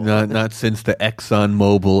punishing people? Not since the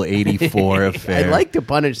ExxonMobil 84 affair. I'd like to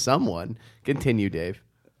punish someone. Continue, Dave.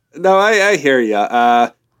 No, I hear you.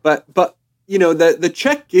 But the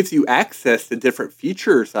check gives you access to different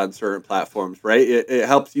features on certain platforms, right? It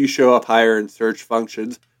helps you show up higher in search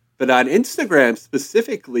functions. But on Instagram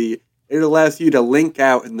specifically, it allows you to link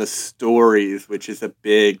out in the stories, which is a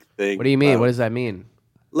big thing. What do you mean? What does that mean?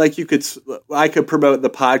 Like I could promote the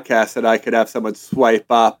podcast and I could have someone swipe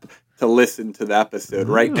up to listen to the episode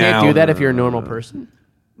right now. You can't do that if you're a normal person?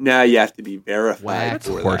 No, you have to be verified. That's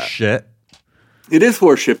horseshit. It is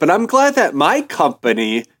horseshit, but I'm glad that my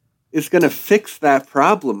company is going to fix that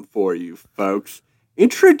problem for you, folks.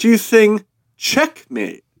 Introducing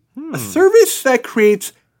Checkmate, a service that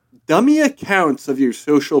creates dummy accounts of your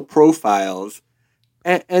social profiles.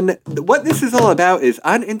 And what this is all about is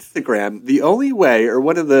on Instagram, the only way or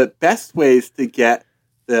one of the best ways to get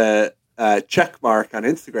the check mark on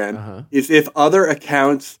Instagram is if other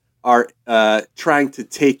accounts are trying to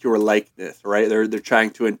take your likeness, right? They're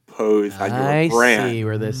trying to impose on your brand. I see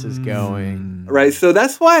where this is going. Right, so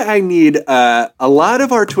that's why I need a lot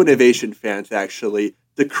of our Twinnovation fans, actually,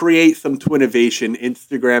 to create some Twinnovation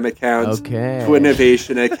Instagram accounts,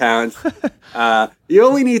 Twinnovation accounts. You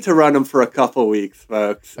only need to run them for a couple weeks,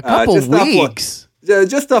 folks. A couple weeks?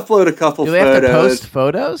 Just upload a couple photos. Do they have to post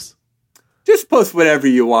photos? Just post whatever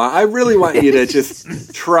you want. I really want you to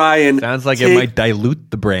just try and... Sounds like it might dilute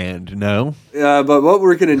the brand, no? But what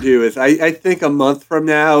we're going to do is, I think a month from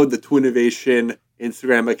now, the Twinnovation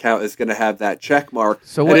Instagram account is going to have that check mark.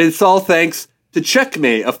 And it's all thanks to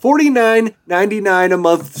Checkmate, a $49.99 a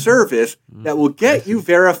month service that will get you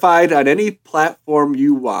verified on any platform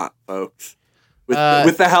you want, folks.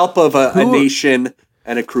 With the help of a nation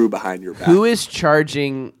and a crew behind your back. Who is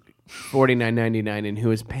charging $49.99 and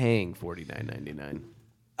who is paying $49.99?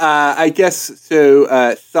 I guess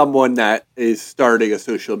so. Someone that is starting a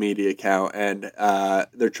social media account and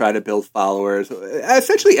they're trying to build followers.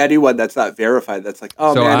 Essentially, anyone that's not verified. That's like,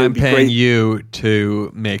 oh so man, I'm paying you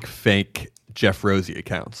to make fake Jeff Rosie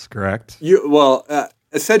accounts, correct?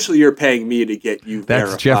 Essentially, you're paying me to get you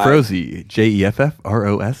verified. That's Jeff Rosie,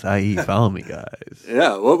 JEFFROSIE. Follow me, guys.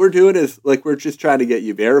 Yeah, what we're doing is we're just trying to get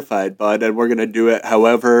you verified, bud, and we're going to do it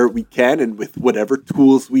however we can and with whatever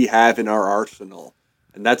tools we have in our arsenal.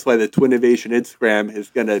 And that's why the Twinnovation Instagram is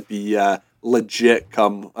going to be legit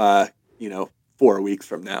come 4 weeks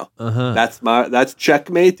from now. That's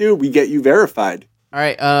Checkmate, dude. We get you verified. All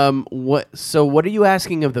right. What are you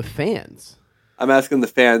asking of the fans? I'm asking the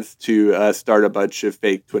fans to start a bunch of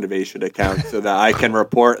fake Twinnovation accounts so that I can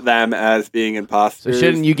report them as being imposters. So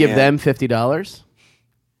shouldn't you give them $50?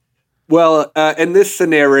 Well, in this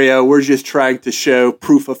scenario, we're just trying to show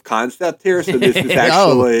proof of concept here. So this is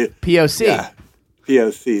actually POC.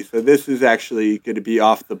 POC. So this is actually going to be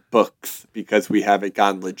off the books because we haven't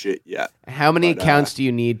gone legit yet. How many accounts do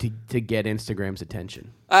you need to get Instagram's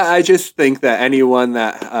attention? I just think that anyone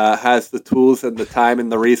that has the tools and the time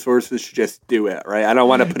and the resources should just do it, right? I don't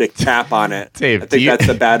want to put a cap on it. Dave, I think that's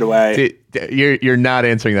a bad way. You're not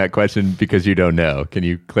answering that question because you don't know. Can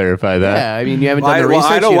you clarify that? Yeah, I mean, you haven't done the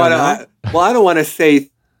research. I don't want to say,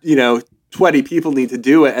 20 people need to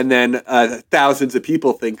do it, and then thousands of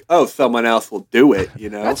people think, oh, someone else will do it.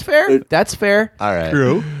 That's fair. That's fair. All right.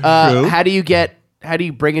 True. How do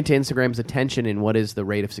you bring it to Instagram's attention, and what is the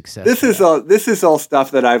rate of success? This is all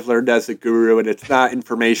stuff that I've learned as a guru, and it's not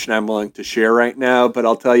information I'm willing to share right now. But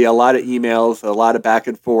I'll tell you, a lot of emails, a lot of back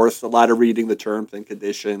and forth, a lot of reading the terms and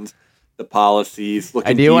conditions, the policies.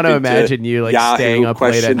 I do want to imagine you Yahoo staying up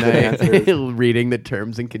late at questions night, reading the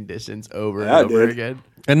terms and conditions over and over again.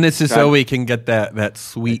 And this is so we can get that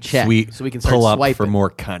sweet check, sweet so we can start pull up swiping for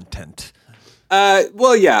more content.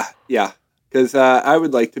 Well, yeah. Because I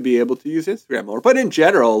would like to be able to use Instagram more. But in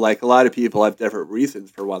general, like a lot of people have different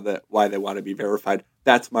reasons for why they want to be verified.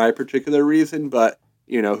 That's my particular reason. But,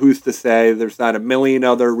 who's to say there's not a million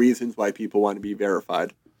other reasons why people want to be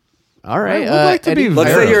verified. All right. Let's say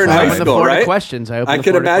you're in high school, right? Questions. I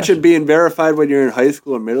could imagine being verified when you're in high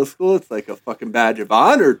school or middle school. It's like a fucking badge of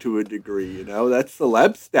honor to a degree. That's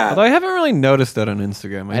celeb status. Although I haven't really noticed that on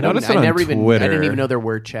Instagram. I noticed it on Twitter. I didn't even know there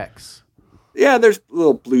were checks. Yeah, there's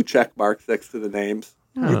little blue check marks next to the names.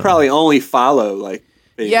 You probably only follow famous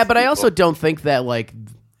but people. I also don't think that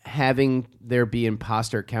having there be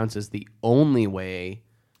imposter accounts is the only way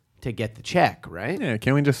to get the check, right? Yeah,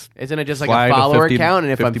 can we just... Isn't it just like slide a follower 50 account,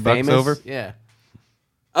 and if I'm 50 bucks famous, over? yeah.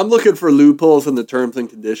 I'm looking for loopholes in the terms and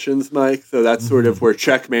conditions, Mike. So that's sort of where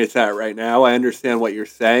Checkmate's at right now. I understand what you're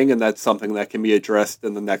saying, and that's something that can be addressed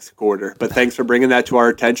in the next quarter. But thanks for bringing that to our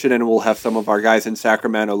attention, and we'll have some of our guys in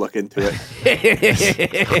Sacramento look into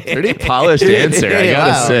it. Pretty polished answer, I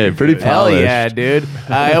gotta say. Pretty polished. Hell yeah, dude.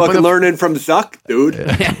 Fucking learning from Zuck, dude.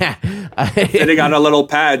 Sitting on a little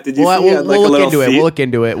pad. Did you see it? We'll look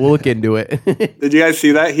into it. We'll look into it. Did you guys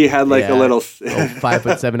see that? He had a little...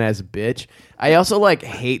 5'7" ass bitch. I also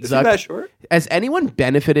hate Is Zuck. he that short? Has anyone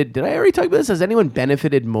benefited? Did I already talk about this? Has anyone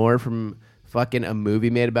benefited more from fucking a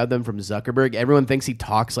movie made about them from Zuckerberg? Everyone thinks he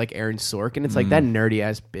talks like Aaron Sorkin. It's like that nerdy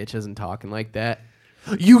ass bitch isn't talking like that.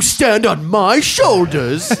 You stand on my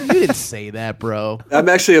shoulders. You didn't say that, bro. I'm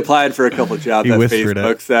actually applied for a couple jobs He at whispered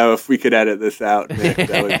Facebook, it. so if we could edit this out, Nick,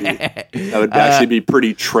 that would actually be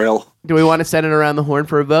pretty trill. Do we want to send it around the horn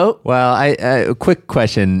for a vote? Well, a quick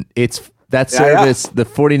question. It's that service, the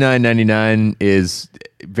 $49.99 is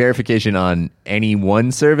verification on any one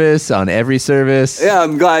service, on every service. Yeah,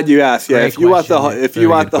 I'm glad you asked. Yeah, Great if you want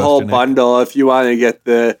question, the whole Nick. bundle, if you want to get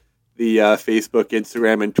the Facebook,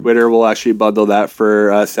 Instagram, and Twitter, we'll actually bundle that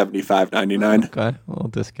for $75.99. Okay, a little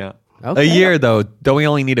discount. Okay. A year, though. Don't we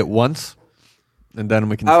only need it once? And then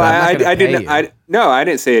we can Oh, stop. I gonna didn't. pay you. No, I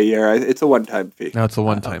didn't say a year. It's a one-time fee. No, it's a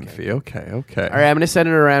one-time fee. Okay. All right, I'm going to send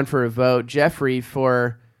it around for a vote. Jeffrey,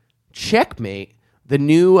 for Checkmate, the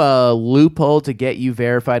new loophole to get you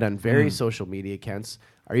verified on various social media accounts.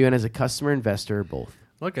 Are you in as a customer, investor, or both?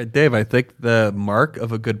 Look, Dave, I think the mark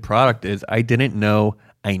of a good product is I didn't know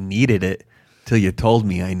I needed it till you told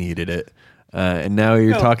me I needed it. And now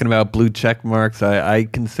you're talking about blue check marks. I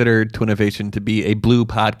consider Twinnovation to be a blue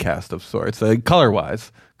podcast of sorts,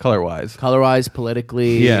 color-wise. Color-wise,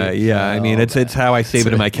 politically. Yeah. I mean, it's how I save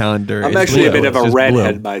it in my calendar. I'm It's actually a blue. bit of It's a just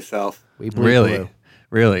redhead blue. myself. We blew blue.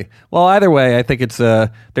 Really? Well, either way, I think it's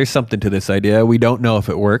there's something to this idea. We don't know if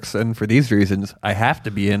it works, and for these reasons, I have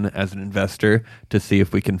to be in as an investor to see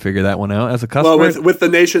if we can figure that one out. As a customer, Well, with the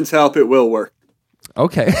nation's help, it will work.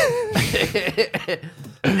 okay.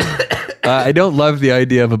 I don't love the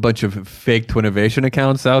idea of a bunch of fake Twinnovation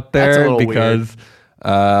accounts out That's a there little because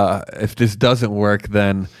if this doesn't work,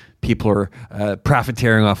 then people are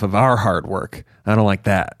profiteering off of our hard work. I don't like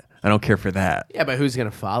that. I don't care for that. Yeah, but who's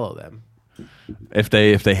going to follow them? If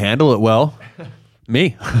they handle it well,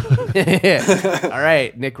 me. All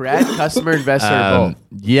right, Nick Rad, customer, investor, or both.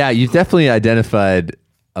 Yeah, you've definitely identified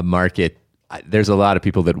a market. There's a lot of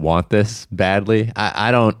people that want this badly.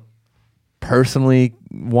 I don't personally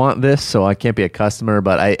want this, so I can't be a customer.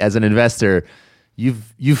 But as an investor,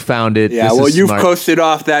 you've found it. Yeah, This well, is you've smart. posted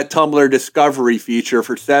off that Tumblr discovery feature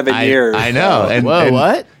for 7 years. I know. so- And,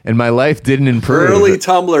 what? And my life didn't improve. Early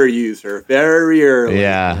Tumblr user, very early.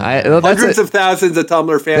 Yeah, Hundreds of thousands of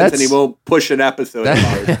Tumblr fans, and he that's- won't push an episode of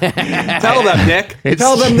ours. Tell them, Nick.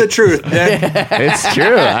 Tell them the truth, Nick. It's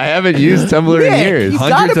true. I haven't used Tumblr in years. You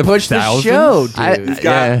Hundreds got to of push the thousands? show, dude. He's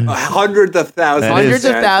got hundreds of thousands. That Hundreds is-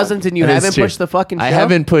 of thousands, and you That is haven't true. pushed the fucking show? I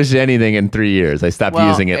haven't pushed anything in 3 years. I stopped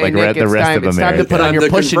using it hey, like Nick, the it's rest time, of it's time to America. put on your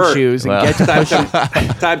pushing convert. shoes and get to pushing.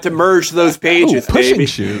 Time to merge those pages, Pushing baby.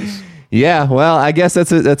 shoes. Yeah, well, I guess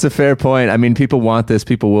that's a fair point. I mean, people want this.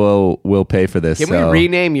 People will pay for this. Can we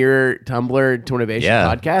rename your Tumblr to Innovation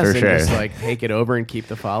Podcast for and sure. just like take it over and keep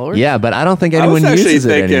the followers? Yeah, but I don't think I was anyone actually uses it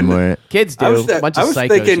thinking- anymore. Kids do. I was, A bunch I of was psychos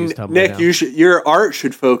thinking, use Tumblr Nick, now. your art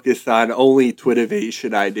should focus on only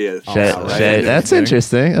Twittivation ideas. now, right? That's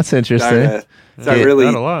interesting. That's interesting. Start Yeah, really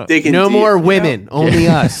not a lot. digging No deep, more you know? women, only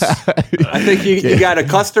us. I think you got a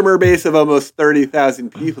customer base of almost 30,000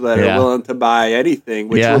 people that Yeah. are willing to buy anything,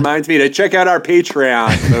 which Yeah. reminds me to check out our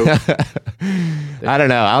Patreon. So, I don't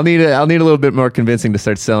know. I'll need a little bit more convincing to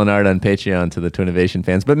start selling art on Patreon to the Twinnovation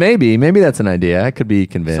fans. But maybe that's an idea. I could be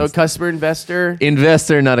So convinced. customer investor.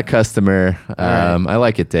 Investor, not a customer. right. I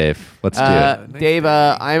like it, Dave. Let's do it. Dave,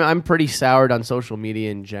 I'm pretty soured on social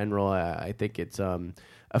media in general. I think it's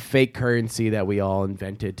a fake currency that we all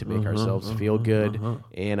invented to make ourselves feel good,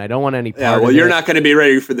 and I don't want any part yeah, of well, it. you're not going to be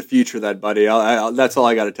ready for the future, then, buddy. That's all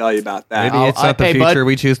I got to tell you about that. Maybe it's not the hey, future bud.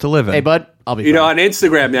 we choose to live in. Hey, bud, I'll be You know, fine. on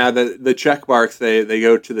Instagram now, the check marks they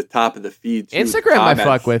go to the top of the feed. too, Instagram I comments.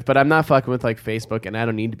 fuck with, but I'm not fucking with like Facebook, and I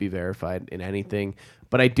don't need to be verified in anything.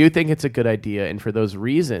 But I do think it's a good idea, and for those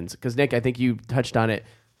reasons, because Nick, I think you touched on it.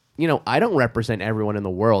 You know, I don't represent everyone in the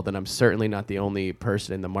world, and I'm certainly not the only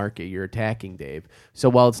person in the market you're attacking, Dave. So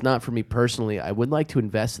while it's not for me personally, I would like to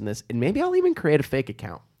invest in this, and maybe I'll even create a fake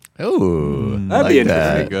account. Oh, That'd be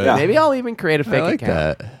interesting. Good. Yeah. Maybe I'll even create a fake I like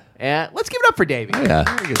account. that. And let's give it up for Davey. Yeah.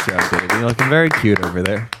 Good job, David. You're looking very cute over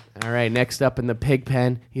there. All right, next up in the pig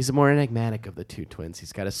pen, he's the more enigmatic of the two twins.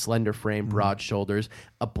 He's got a slender frame, broad shoulders,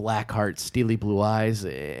 a black heart, steely blue eyes,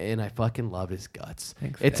 and I fucking love his guts.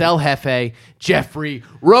 It's El Jefe, Jeffrey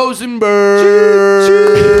Rosenberg.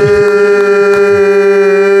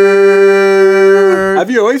 Have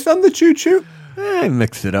you always done the choo choo?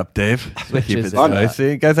 Mix it up, Dave. Keep it it up.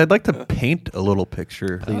 spicy. Guys, I'd like to paint a little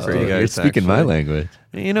picture for you guys. You're speaking my actually. language.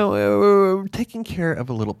 You know, we're taking care of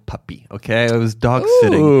a little puppy, okay? I was dog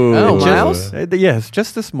sitting. Oh, Just- Miles? Yes,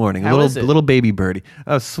 just this morning. How a is it? little baby birdie.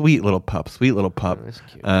 Oh, sweet little pup. that's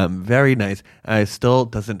cute. Very nice. Still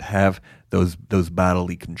doesn't have those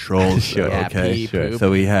bodily controls. Sure. Yeah, okay. pee, poop.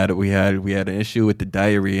 So we had an issue with the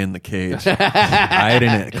diarrhea in the cage. I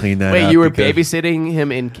didn't clean that up. Wait, you were because- babysitting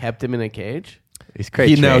him and kept him in a cage? He's crate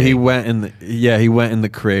he training. went in the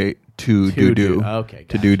crate to To do do. Okay,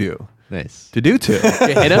 to gotcha. do Nice. to do to. Did you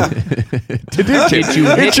hit him? To do Did you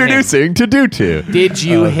hit him? Introducing to do to. Did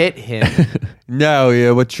you hit him? No,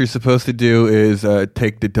 yeah. What you're supposed to do is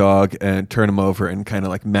take the dog and turn him over and kind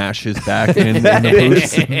of like mash his back in the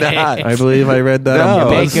boots. I believe I read that No.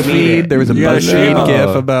 on Make him eat BuzzFeed. it. There was a Yeah, BuzzFeed no.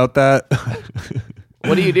 gif about that.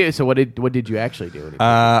 What do you do? So what did you actually do?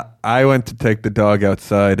 I went to take the dog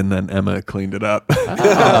outside and then Emma cleaned it up.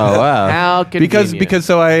 Oh wow. How convenient. because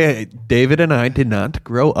David and I did not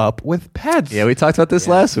grow up with pets. Yeah, we talked about this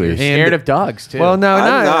last week. Scared of dogs too. Well, no,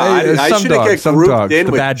 I some should have dogs, get some grouped dogs, in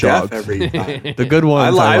the with bad Jeff dogs. every time. The good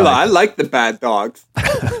ones. I like the bad dogs.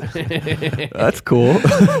 That's cool.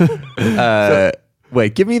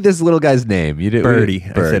 Wait, give me this little guy's name. You did Birdie. I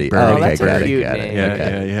said Birdie. Birdie. Oh, Oh, that's a got cute it. Got name. it. Yeah,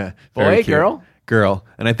 Okay. yeah. Boy, Very cute. girl? Girl.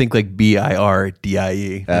 And I think like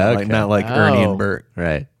BIRDIE. Okay. Not like Ernie Oh. and Bert.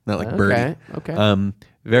 Right. Not like Okay, Birdie. okay.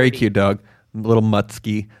 Very cute dog. Little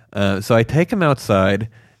mutsky. So I take him outside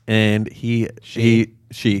and she,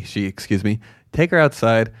 excuse me, take her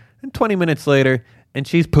outside and 20 minutes later and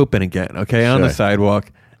she's pooping again, okay, on the Sure.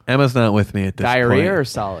 sidewalk. Emma's not with me at this diarrhea point. or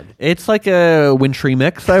solid? It's like a wintry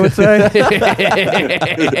mix, I would say.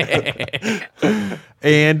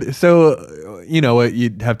 And so, you know, what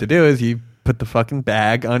you'd have to do is you put the fucking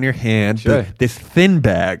bag on your hand, Sure. this thin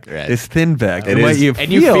bag, Right. this thin bag. It and what is- you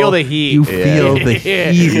And you feel the heat. You Yeah. feel the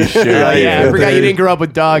heat. Sure, Oh, yeah, yeah. I forgot you didn't grow up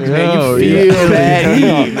with dogs, man. No, You yeah. feel that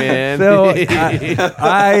heat, man. So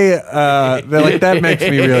I like that makes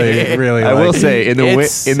me really, really. I like will it. say in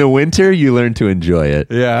It's- the winter you learn to enjoy it.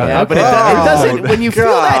 yeah, Yeah, but it doesn't. When you feel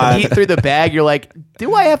that heat through the bag, you're like,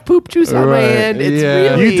 "Do I have poop juice on my Right, hand?" It's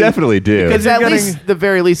yeah. really You definitely do. because You're at getting- least the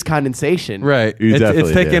very least condensation. right. You It's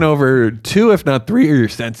definitely taking do. over 2, if not 3, of your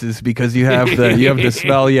senses because you have the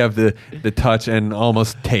smell, you have the touch, and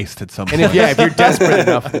almost taste at some point. And if you're desperate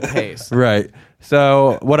enough to taste. Right.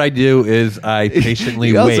 So what I do is I patiently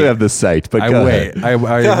You wait. also have the sight, but I go wait. ahead. I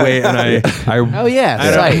wait, and I Oh yeah,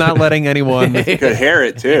 I'm sight. not letting anyone. You could hear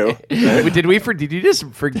it too. Did you just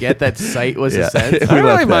forget that sight was Yeah. a sense? I don't We really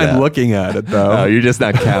left that mind out. looking at it though. Oh, you're just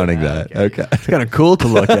not counting that. Okay. It's kind of cool to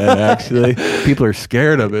look at, actually. People are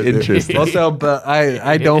scared of it. Interesting. Also, but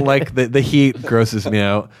I don't like the heat grosses me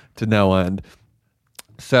out to no end.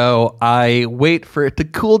 So I wait for it to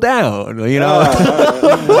cool down, So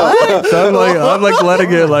I'm like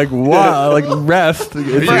letting it like rest.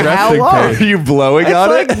 It's a resting pace. Are you blowing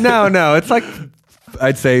on it? No. It's like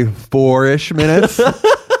I'd say 4-ish minutes.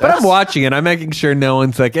 But I'm watching it. I'm making sure no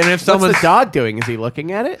one's like. And if someone's What's the dog doing? Is he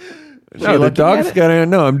looking at it? no, the dog's gonna.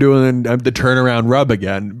 No, I'm doing the turnaround rub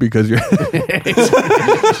again because you're.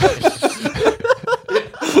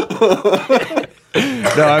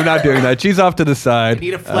 No, I'm not doing that. She's off to the side.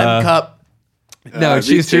 Need a phlegm cup. No,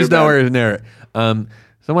 she's nowhere near it.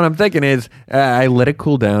 So what I'm thinking is, I let it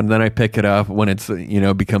cool down, then I pick it up when it's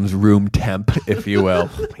becomes room temp, if you will.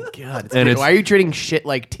 Oh my god! Why are you treating shit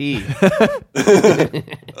like tea?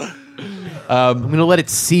 I'm gonna let it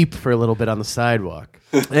seep for a little bit on the sidewalk.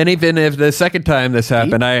 And even if the second time this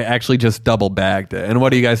happened, I actually just double bagged it. And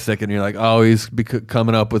what are you guys thinking? You're like, oh, he's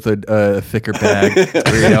coming up with a thicker bag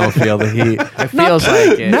where you don't feel the heat. It feels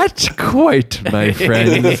like it. Not quite, my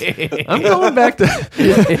friends. I'm going back to...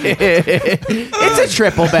 It's a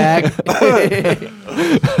triple bag.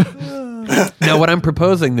 Now, what I'm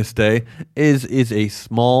proposing this day is a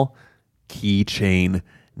small keychain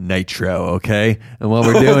nitro, okay? And what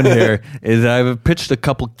we're doing here is I've pitched a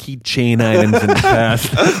couple keychain items in the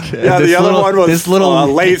past. Okay. Yeah, the other one was this little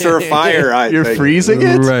laser fire. You're freezing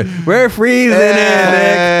it? Right. We're freezing it,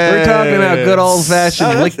 Nick. We're talking about good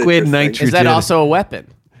old-fashioned liquid nitrogen. Is that also a weapon?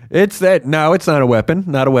 No, it's not a weapon.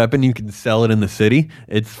 Not a weapon. You can sell it in the city.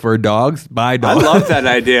 It's for dogs, by dogs. I love that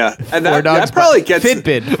idea. And that probably gets...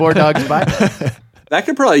 Fitbit, 4 dogs by. That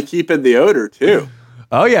could probably keep in the odor, too.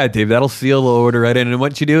 Oh, yeah, Dave, that'll seal the odor right in. And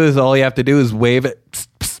what you do is all you have to do is wave it, psst,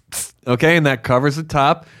 psst, psst, okay? And that covers the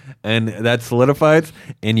top, and that solidifies,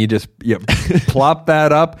 and you just plop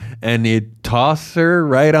that up, and you toss her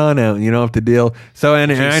right on out. You don't have to deal. So,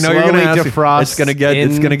 and I know you're going to ask, it's going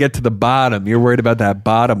to get to the bottom. You're worried about that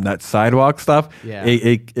bottom, that sidewalk stuff. Yeah.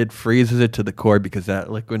 It freezes it to the core because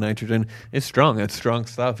that liquid nitrogen is strong. That's strong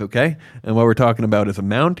stuff, okay? And what we're talking about is a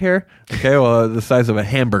mound here, okay? Well, the size of a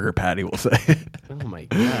hamburger patty, we'll say. Oh, my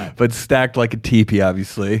God. But stacked like a teepee,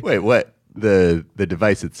 obviously. Wait, what? The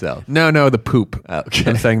device itself? No, the poop. Oh, okay.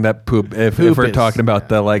 I'm saying that poop. If we're talking about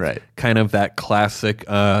the kind of that classic,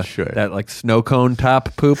 that like snow cone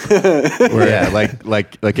top poop. Where,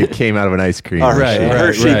 like it came out of an ice cream. Right.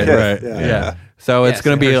 Yeah. So it's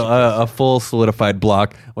going to be a full solidified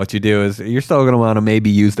block. What you do is you're still going to want to maybe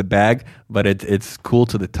use the bag, but it's cool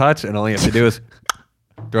to the touch, and all you have to do is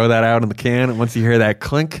throw that out in the can. And once you hear that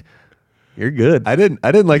clink, you're good. I didn't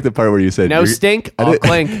like the part where you said no stink, all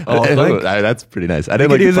clink. All clink. That's pretty nice. I You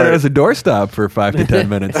didn't could like use the it part. as a doorstop for 5 to 10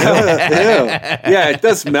 minutes. Yeah, it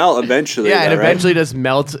does melt eventually. Yeah, it though, eventually does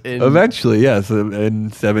melt. Eventually, yes,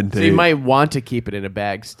 in 7 to So you might want to keep it in a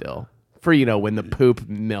bag still. For, when the poop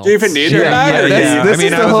melts. Do you even need your bag? Yeah. This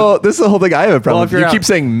is the whole thing I have a problem with. if You you're keep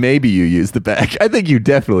saying maybe you use the bag. I think you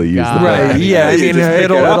definitely use the bag. Right. Yeah, I You mean just pick it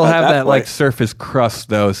it'll up have at that that like point. surface crust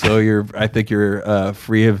though, so I think you're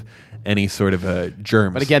free of any sort of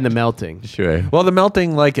germs. But again, the melting. Sure. well, the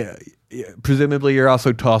melting, presumably you're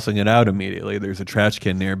also tossing it out immediately. There's a trash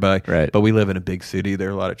can nearby. Right. But we live in a big city. There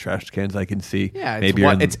are a lot of trash cans I can see. Yeah, maybe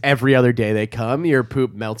it's every other day they come. Your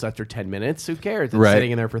poop melts after 10 minutes. Who cares? It's Right. sitting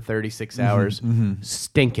in there for 36 hours,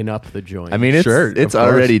 stinking up the joint. I mean, it's Sure, of course.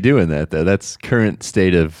 already doing that though. That's current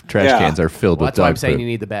state of trash Yeah. cans are filled well, with that's why dog I'm saying poop. you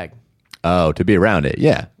need the bag. Oh, to be around it.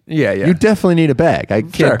 Yeah. Yeah. You definitely need a bag. I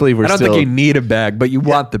can't Sure. believe we're I don't still. think you need a bag, but you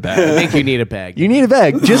want the I bag. think you need a bag. You need a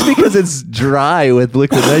bag. Just because it's dry with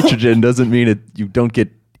liquid nitrogen doesn't mean you don't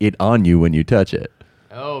get it on you when you touch it.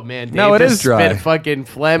 Oh man, Dave No, it just is dry. spit fucking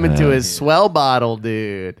phlegm into his swell bottle,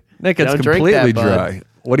 dude. Nick, it's Don't drink completely that, bud. dry.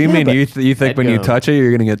 What do you mean? but- You think when you Headgum. touch it, you're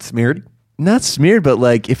going to get smeared? Not smeared, but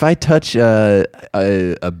like if I touch a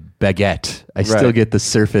baguette, I still Right. get the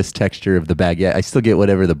surface texture of the baguette. I still get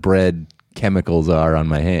whatever the bread chemicals are on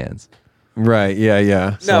my hands. Right.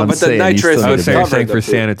 Yeah. So No, I'm but the saying you nitrous still I need would a say you're bag. saying for the poop.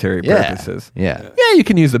 sanitary Yeah. purposes. Yeah. Yeah, you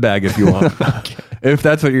can use the bag if you want. If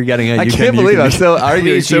that's what you're getting at, I you can't can believe I'm still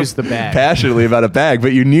arguing Please so use the bag. passionately about a bag,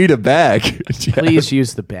 but you need a bag. Please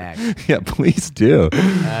use the bag. Yeah, please do.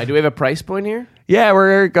 Do we have a price point here? Yeah,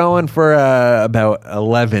 we're going for about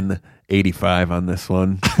 $11.85 on this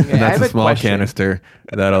one, and I that's have a a small question. canister.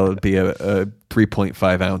 That'll be a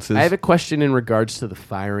 3.5 ounces. I have a question in regards to the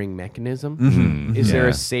firing mechanism. Mm-hmm. Is there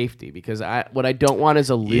a safety? Because what I don't want is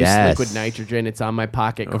a loose Yes. liquid nitrogen. It's on my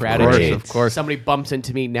pocket, course, crowded. of course. Somebody bumps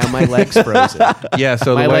into me. Now my leg's frozen. Yeah,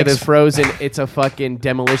 so My the way leg's this frozen. It's a fucking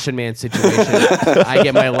Demolition Man situation. I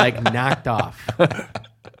get my leg knocked off.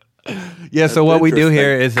 Yeah, so what we do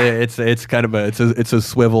interesting. here is it's kind of it's a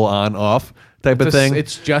swivel on off type of thing.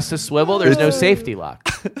 It's just a swivel. There's no safety lock.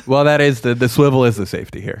 Well, that is the swivel is the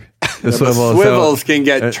safety here. The swivels can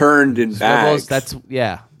get turned in bags.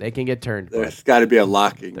 They can get turned. There's got to be a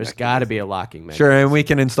locking. There's got to be a locking mechanism. Sure, and we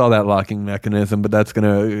can install that locking mechanism, but that's going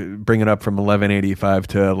to bring it up from $11.85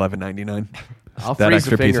 to $11.99. I'll that freeze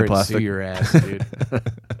extra a finger piece of and plastic. sue your ass, dude.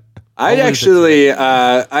 I actually,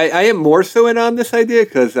 I am more so in on this idea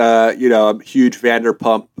because, I'm a huge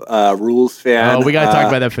Vanderpump Rules fan. Oh, we got to talk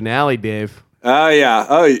about that finale, Dave. Oh, yeah.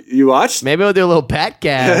 Oh, you watched? Maybe we'll do a little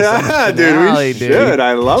podcast. Dude, we should.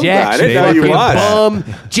 I love Jax, that. I didn't know you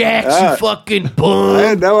watched. Jax, you fucking bum. I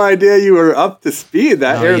had no idea you were up to speed.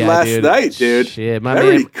 That aired last night, dude. Shit, my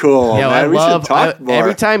Very man. cool, Yo, man. We should talk more.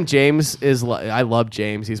 Every time James is... I love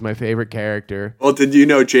James. He's my favorite character. Well, did you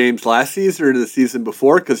know James last season or the season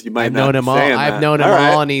before? Because you might I've not known him all. I've known him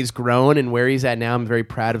all, and he's grown. And where he's at now, I'm very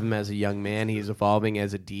proud of him as a young man. He's evolving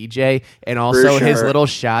as a DJ, and also his little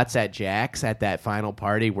shots at Jax at that final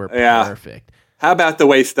party were perfect. How about the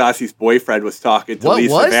way Stassi's boyfriend was talking to Lisa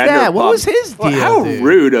Vanderpump? What was that? What was his deal? How dude?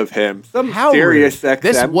 Rude of him! Some serious XM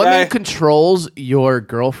This guy. woman controls your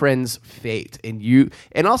girlfriend's fate,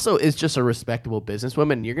 and also is just a respectable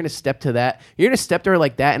businesswoman. You're gonna step to that. You're gonna step to her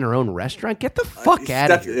like that in her own restaurant. Get the fuck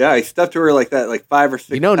out of here! Yeah, he stepped to her like that, like 5 or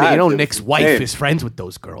 6 times. Nick's wife is friends with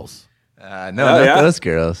those girls. No, not those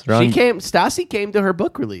girls. Wrong. Stassi came to her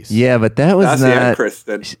book release. Yeah, but that was Stassi not. and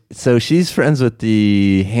Kristen. So she's friends with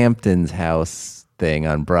the Hamptons house thing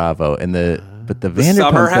on Bravo, and but the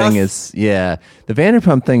Vanderpump thing is the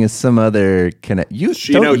Vanderpump thing is some other connect. You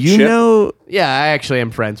Chip? know? Yeah, I actually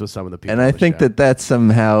am friends with some of the people. And I think that's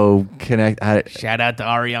somehow connect. Shout out to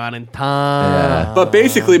Ariane and Tom. Yeah. But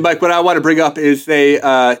basically, Mike, what I want to bring up is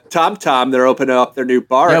Tom Tom. They're opening up their new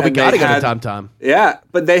bar. Yeah, we gotta go to Tom Tom. Yeah,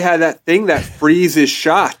 but they had that thing that freezes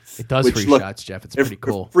shots. It does freeze shots, Jeff. It's pretty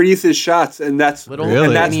cool. It freezes shots, and that's They're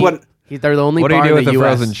what. They're the only. What do you bar do in with the a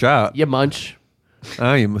US. frozen shot? You munch.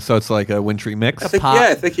 Oh, so it's like a wintry mix.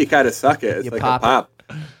 I think you kind of suck it. It's You like pop a pop.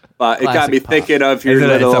 But it got me Classic pop. thinking of your It's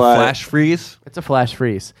little. a flash freeze. It's a flash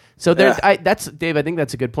freeze. So there, Yeah. that's Dave. I think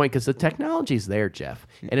that's a good point because the technology's there, Jeff,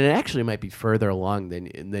 and it actually might be further along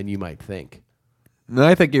than you might think. No,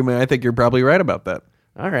 I think you're probably right about that.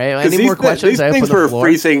 All right. Any more questions? These I things open the were floor.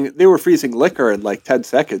 freezing. They were freezing liquor in like 10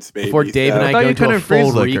 seconds, maybe. Before Dave and I thought go you into a couldn't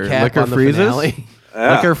full freeze liquor. recap Liquor on the freezes? finale.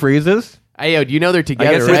 Yeah. Liquor freezes. Hey, yo, you know they're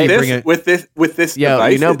together, guess right? With this Yo,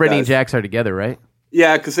 device, you know it Brittany and does. Jax are together, right?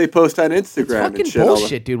 Yeah, because they post on Instagram It's fucking and shit. all the-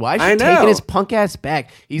 bullshit, dude. Why is I he taking know. his punk ass back?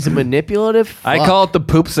 He's a manipulative fuck. I call it the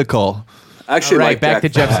Poopsicle. Actually, All right, like back to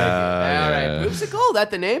Jack- Jeff's idea. All right, Poopsicle, that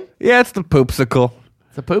the name? Yeah, it's the Poopsicle.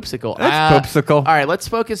 It's a Poopsicle. That's Poopsicle. All right, let's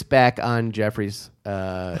focus back on Jeffrey's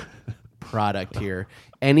product here.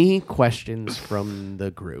 Any questions from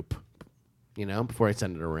the group? Before I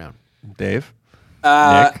send it around. Dave.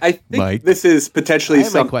 Nick, I think Mike. this is I potentially have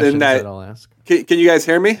my something questions that. I'll ask. Can you guys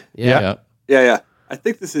hear me? Yeah. Yeah. I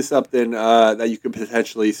think this is something that you could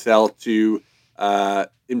potentially sell to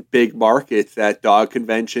in big markets at dog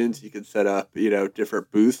conventions. You can set up,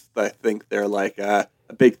 different booths. I think they're like a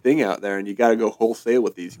big thing out there, and you got to go wholesale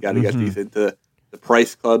with these. You got to get these into the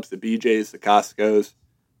Price Clubs, the BJ's, the Costco's.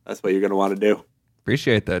 That's what you're going to want to do.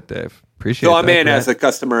 Appreciate that, Dave. Appreciate So that. I'm in as a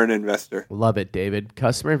customer and investor. Love it, David.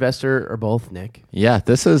 Customer, investor, or both, Nick? Yeah,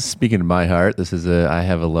 this is speaking to my heart. This is I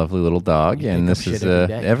have a lovely little dog, and pick up this shit is every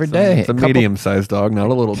day. every day. It's a medium-sized dog,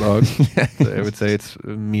 not a little dog. I would say it's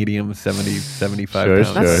medium, 75 Sure, pounds.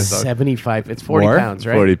 sure. That's dog. 75. It's 40 More? pounds,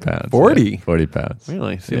 right? 40 pounds. 40? Yeah, 40 pounds.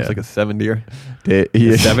 Really? Seems Yeah. like a 70-er.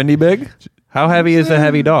 Yeah. 70 big? How heavy is a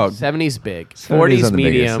heavy dog? 70's big. 70's 40's on the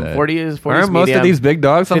bigger medium. side. 40's Aren't most medium. of these big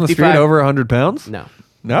dogs on the street 55. over 100 pounds? No.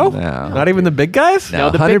 No? No. Not even the big guys? No,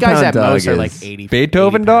 the big 100-pound guys at dog most are is- like 80.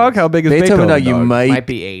 Beethoven 80 dog? pounds. How big is Beethoven Beethoven dog, you dog? Might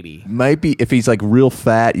be 80. might be if he's like real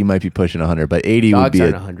fat, you might be pushing 100, but 80 would Dogs be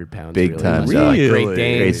aren't a 100 pounds. big really. time Those dog. are like Really? Great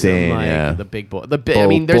Danes. Great Dane, and like yeah. the big boy. I Bull-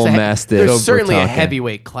 mean, there's bull mastiff. there's We're certainly a talking.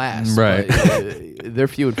 heavyweight class, Right. but, they're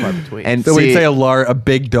few and far between. And So we'd see, say a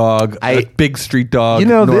big dog, a big street dog,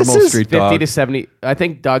 normal this is street 50 dog. to 70. I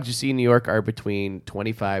think dogs you see in New York are between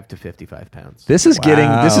 25 to 55 pounds. this is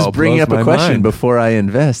Wow, bringing blows up a my question mind. before I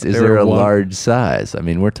invest. Is They there were a one- large size? I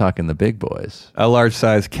mean, we're talking the big boys. A large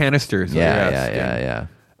size canister. is what you're asking. Yeah.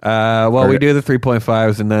 Well, we do the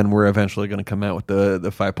 3.5s, and then we're eventually going to come out with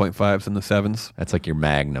the 5.5s and the 7s. That's like your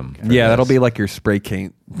Magnum. for Yeah, that'll this. be like your spray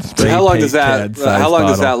paint. How long does that?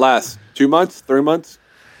 Last? 2 months? 3 months?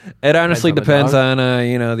 It honestly Depends depends on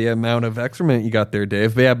on the amount of excrement you got there,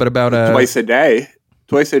 Dave. But yeah, but about Twice a day.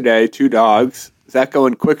 2 dogs. Is that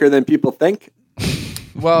going quicker than people think?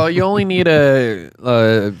 well, you only need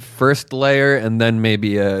a first layer and then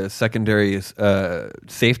maybe a secondary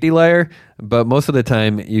safety layer. But most of the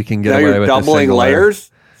time, you can get Now away you're with a doubling single layer.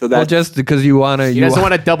 layers. So Well, just because you want to, He doesn't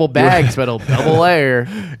want to double bags, but he'll double layer.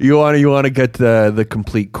 you want to get the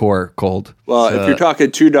complete core cold. Well, if you're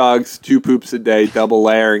talking 2 dogs, 2 poops a day, double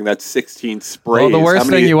layering, that's 16 sprays. Well, the worst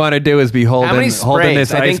thing you want to do is be How holding many this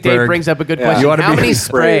sprays? I think iceberg. Dave brings up a good Yeah. question. You wanna How be- many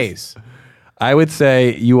sprays? sprays? I would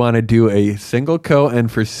say you want to do a single coat,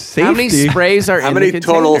 and for safety, How many sprays are How in many the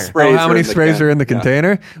total container? sprays? how many in the sprays can? are in the Yeah.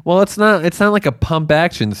 container? Well, it's not like a pump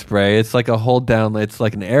action spray. It's like a hold down. It's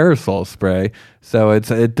like an aerosol spray. So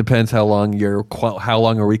it depends how long how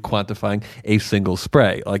long are we quantifying a single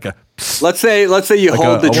spray? Like a Let's say you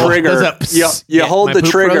hold the a- trigger. Does a You get hold my the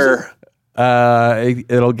poop trigger.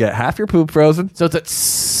 it'll get half your poop frozen. So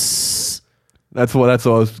it's That's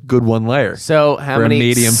a good one layer. So how for many a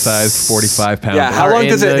medium sized 45 pound. Yeah, how are long in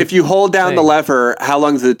does it? the If you hold down the thing? lever, how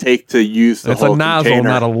long does it take to use the It's whole a nozzle, container?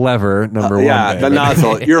 not a lever. Number one. Yeah, the baby.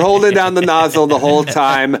 nozzle. You're holding down the nozzle the whole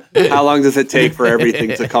time. How long does it take for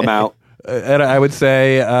everything to come out? And I would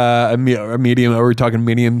say a medium. Are we talking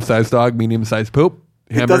medium sized dog, medium sized poop?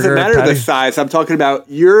 It doesn't matter patty? the size. I'm talking about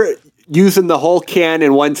you're using the whole can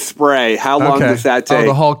in one spray. How long does that take? Oh,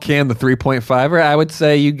 the whole can, the 3.5er. I would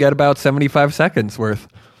say you get about 75 seconds worth.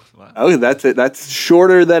 Oh, that's it. That's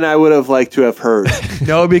shorter than I would have liked to have heard.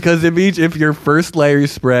 No, because if your first layer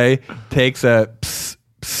spray takes a pss,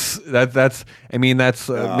 pss, that's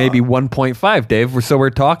maybe 1.5, Dave. So we're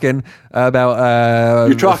talking about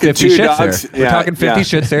You're talking 50 2 shits dogs. there. We're talking 50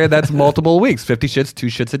 shits there. That's multiple weeks. 50 shits, 2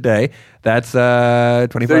 shits a day. That's 25.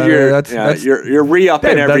 So that's you're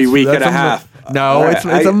re-upping Dave, every week and that's a half. No, All right,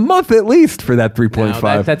 it's a month at least for that 3.5.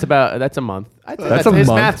 No, that's a month. I think That's a his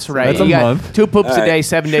month. math's right. That's You a got month. 2 poops a All day, right.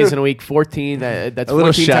 7 days in a week, 14. That's A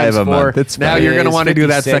little 14 shy times of a 4. month. It's Now fine. you're going to is want to do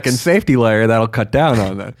that 56. second safety layer. That'll cut down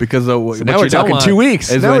on that because now we're talking 2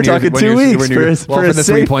 weeks. Now we're talking 2 weeks for the a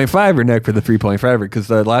safe- 3.5er, Nick, for the 3.5er. Because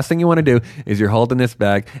the last thing you want to do is you're holding this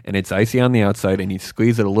bag and it's icy on the outside and you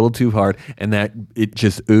squeeze it a little too hard and that it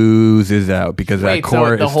just oozes out because Wait, that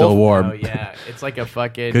core the is still warm. Oh, yeah. It's like a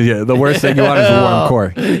fucking. 'Cause, yeah, the worst thing you want is a warm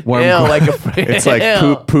core. Warm Ew, core. like a It's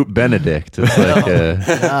like poop Benedict. It's like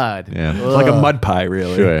God. yeah. like a mud pie,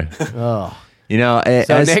 really. Sure. Oh. You know,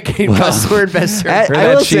 So Nick, customer investor. I- Or I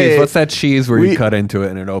that will cheese. say- What's that cheese where we- you cut into it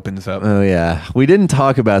and it opens up? Oh yeah, we didn't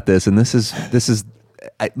talk about this, and this is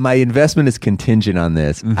my investment is contingent on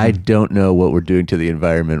this. Mm-hmm. I don't know what we're doing to the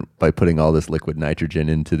environment by putting all this liquid nitrogen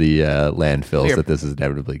into the landfills Here. that this is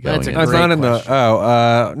inevitably going. That's a in. No, it's Great not in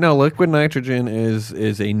question. no, liquid nitrogen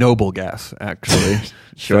is a noble gas, actually.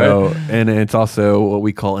 Sure. So, and it's also what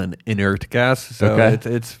we call an inert gas. So Okay.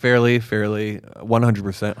 it's fairly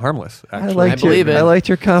 100% harmless, actually. I believe it. I liked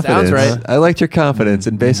your confidence. Sounds right. I liked your confidence,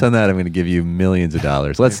 and based on that, I'm going to give you millions of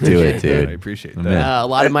dollars. Let's do it, dude. I appreciate I'm that. in. A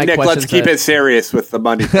lot of my Nick, questions. let's keep it serious with the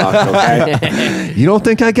money talk, okay? You don't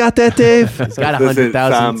think I got that, Dave? He's got This is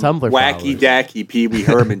 100,000 some Tumblr wacky followers. dacky Pee Wee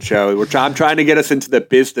Herman show. I'm trying to get us into the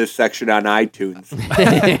business section on iTunes.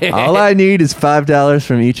 All I need is $5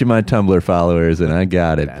 from each of my Tumblr followers, and I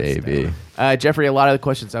got it, baby. Jeffrey, a lot of the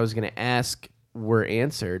questions I was going to ask were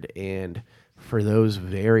answered, and for those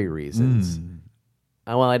very reasons,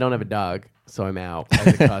 well, I don't have a dog, so I'm out as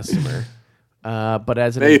a customer. But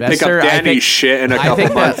as an Hey, pick investor, up I Danny's think, shit in a couple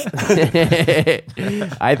months.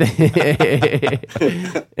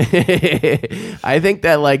 I think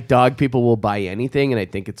that like dog people will buy anything, and I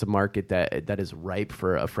think it's a market that is ripe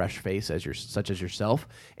for a fresh face such as yourself.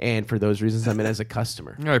 And for those reasons, I'm in as a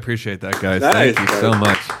customer. I appreciate that, guys. Nice, Thank you guys. so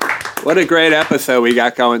much. What a great episode we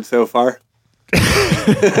got going so far.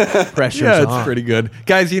 Pressure's Yeah, it's on. pretty good.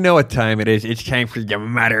 Guys, you know what time it is. It's time for the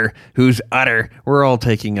mutter who's utter. We're all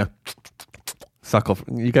taking a suckle.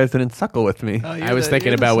 You guys didn't suckle with me. I was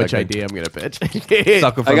thinking about which idea I'm going to pitch.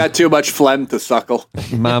 Suckle I from got too much phlegm to suckle.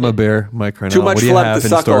 Mama Bear, Mike Cornell. Too much what do you phlegm have to in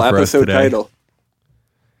store suckle. for us Episode today? title.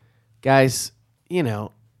 Guys, you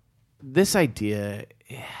know, this idea,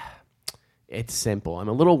 it's simple. I'm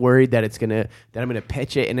a little worried that I'm gonna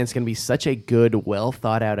pitch it and it's gonna be such a good, well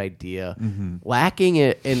thought out idea, lacking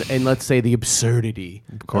it in let's say the absurdity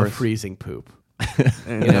of freezing poop.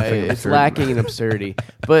 You know, it's lacking in absurdity,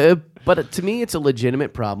 but to me, it's a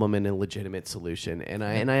legitimate problem and a legitimate solution. And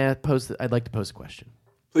I'd like to pose a question.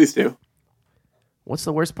 Please do. What's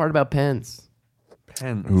the worst part about pens?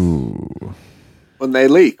 Pens. When they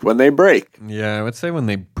leak, when they break, Yeah, I would say when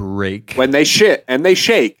they break. when they shit and they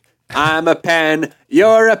shake. I'm a pen.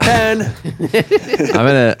 You're a pen.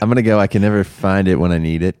 I'm gonna go. I can never find it when I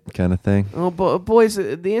need it, kind of thing. Oh, boys,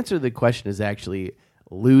 the answer to the question is actually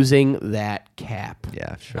losing that cap.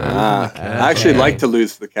 Yeah, sure. I actually like to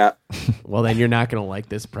lose the cap. Well, then you're not going to like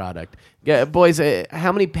this product. Yeah, boys,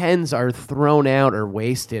 how many pens are thrown out or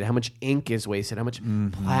wasted? How much ink is wasted? How much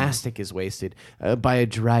plastic is wasted by a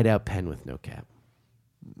dried out pen with no cap?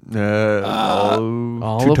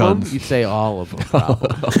 All 2 of tons. them? You'd say all of them, probably.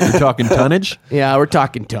 You're talking tonnage? Yeah, we're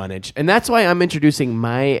talking tonnage. And that's why I'm introducing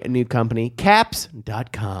my new company,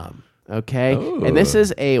 caps.com. Okay? Ooh. And this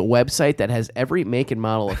is a website that has every make and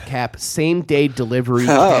model of cap, same-day delivery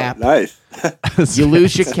Oh, cap. nice. You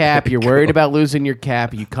lose your cap. You're worried about losing your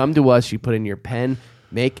cap. You come to us. You put in your pen,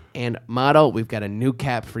 make, and model. We've got a new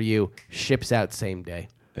cap for you. Ships out same day.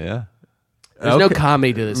 Yeah. There's no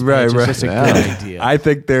comedy to this. Right, It's right. just a good idea. I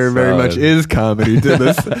think there very much Solid. is comedy to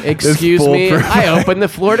this. Excuse me. I open the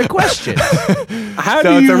floor to questions. How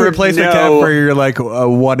So do it's you a replacement cap know? for your like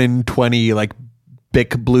 1 in 20 like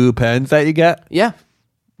Bic blue pens that you get? Yeah,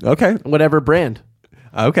 Okay. whatever brand.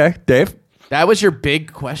 Okay. Dave? That was your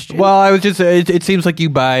big question. Well, I was just, it seems like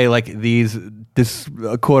you buy like this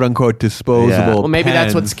quote unquote disposable. Yeah. Well, maybe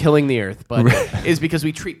that's pens. what's killing the earth, but is because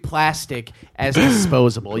we treat plastic as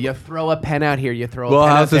disposable. You throw a pen out here, you throw a Well,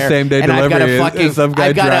 pen how's out the there, same-day and I've got delivery? a Is fucking, some guy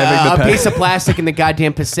I've got driving the a pen? piece of plastic in the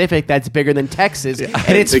goddamn Pacific that's bigger than Texas, and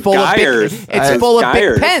it's The full Geyers. of Bic, it's full of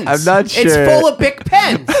Geyers. Bic pens. I'm not sure. It's full of Bic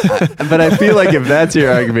pens. But I feel like if that's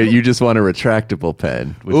your argument, you just want a retractable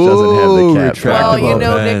pen, which doesn't have Ooh, the cap. Well, retractable you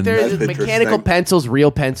know, pen. Nick, there's That's mechanical interesting. pencils,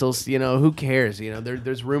 real pencils. You know, who cares? You know,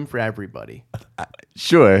 there's room for everybody.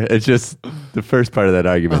 Sure, it's just the first part of that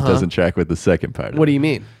argument doesn't track with the second part. What do you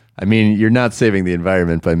mean? I mean, you're not saving the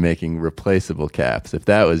environment by making replaceable caps. If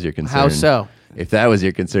that was your concern, How so? If that was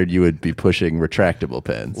your concern, you would be pushing retractable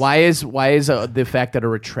pens. Why is the fact that a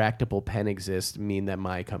retractable pen exists mean that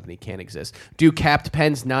my company can't exist? Do capped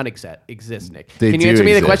pens not exist, Nick? They Can you do answer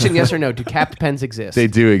me the exist. question, yes or no? Do capped pens exist? They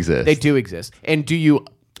do exist. They do exist. And do you?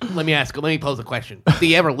 Let me pose the question. Do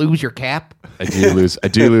you ever lose your cap? I do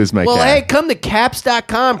lose my Well, cap. hey, come to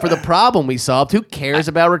caps.com for the problem we solved. Who cares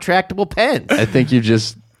about retractable pens? I think you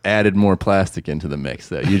just added more plastic into the mix,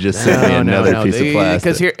 though. You just sent me another piece of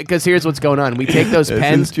plastic. Because here's what's going on. We take those This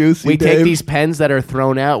pens, is juicy, we take Dave. these pens that are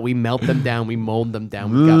thrown out, we melt them down, we mold them down.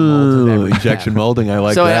 We've got molds of Ooh, every injection cap. molding. I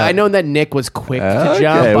like So that. I know that Nick was quick to Okay,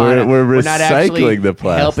 jump on it. we're not actually recycling the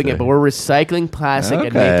plastic. helping it, but we're recycling plastic and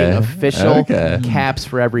Okay, making official okay. caps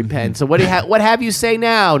for every pen. So what have you say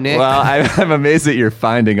now, Nick? Well, I'm amazed that you're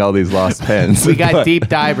finding all these lost pens. we got But- deep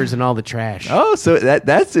divers in all the trash. Oh, so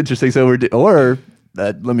that's interesting. So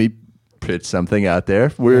let me pitch something out there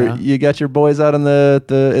where Yeah. you got your boys out on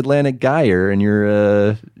the Atlantic Gyre and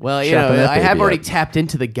you're Well, you know, chopping that I have baby already up. tapped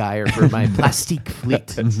into the Geyer for my plastique fleet.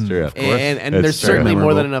 That's true, of course. And That's there's true. certainly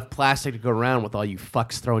more than Memorable. enough plastic to go around with all you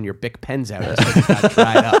fucks throwing your Bic pens out as they got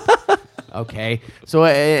dried up. Okay, so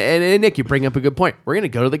and Nick, you bring up a good point. We're gonna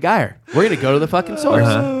go to the Geyer. We're gonna go to the fucking source.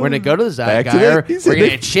 We're gonna go to the Back to Geyer. that- he's We're in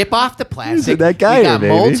gonna that- chip off the plastic. that Geyer, we got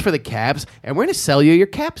baby. molds for the caps, and we're gonna sell you your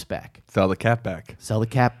caps back. Sell the cap back. Sell the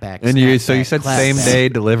cap back. And snap you said back, clap same back. day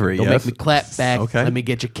delivery. Don't yes? make me clap back. Okay. Let me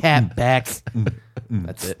get your cap back.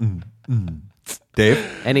 That's it.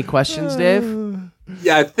 Dave? Any questions, Dave?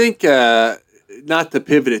 Yeah, I think not to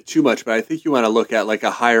pivot it too much, but I think you want to look at like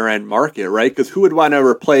a higher end market, right? Because who would want to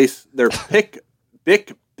replace their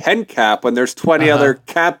Bic pen cap when there's 20 other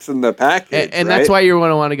caps in the package? And right? that's why you're going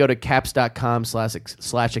to want to go to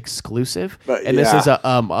caps.com/exclusive. But, and this yeah. is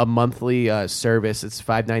a monthly service. It's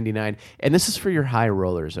 $5.99. And this is for your high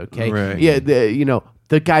rollers, okay? Right. Yeah,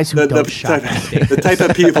 the guys who don't shop at Staples. the type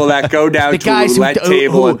of people that go down The to a guys roulette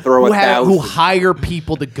table and throw who $1,000. hire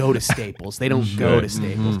people to go to Staples. They don't go to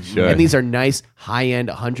Staples. Sure. And these are nice, high-end,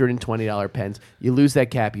 $120 pens. You lose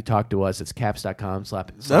that cap, you talk to us. It's caps.com.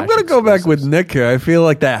 I'm going to go back with Nick here. I feel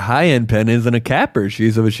like that high end pen isn't a capper.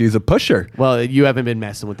 She's a pusher. Well, you haven't been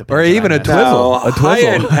messing with the pens. Or that even I a mess twizzle. No, A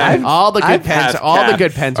high-end twizzle. pen. All the good I've pens, had all the caps.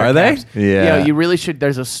 good pens are, Are they? caps. Yeah. You know, you really should.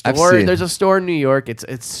 There's a store. seen- There's a store in New York.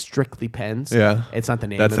 It's strictly pens. Yeah. It's not the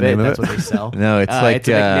name That's of the it. name of That's it? what they sell. No, it's like, it's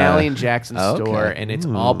a McNally and Jackson okay. store, and it's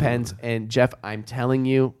all pens. And Jeff, I'm telling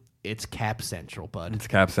you, it's Cap Central, bud. It's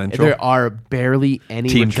Cap Central. There are barely any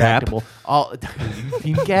Team Cap? retractable. All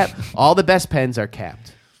Team Cap. All the best pens are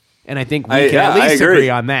capped. And I think we can yeah, at least I agree. agree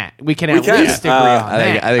on that. We can at can. least agree on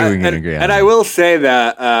that. I think we can agree on And that. I will say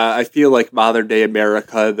that I feel like modern day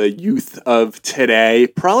America, the youth of today,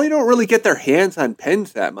 probably don't really get their hands on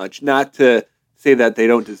pens that much. Not to say that they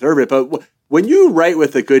don't deserve it, but when you write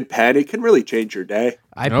with a good pen, it can really change your day.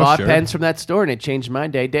 I Oh, bought sure. pens from that store and it changed my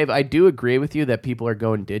day. Dave, I do agree with you that people are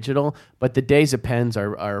going digital, but the days of pens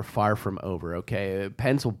are far from over, okay?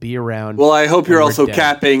 Pens will be around. Well, I hope you're when we're also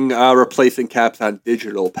dead. replacing caps on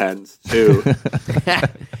digital pens too.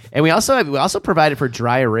 And we also provided for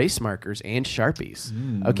dry erase markers and Sharpies.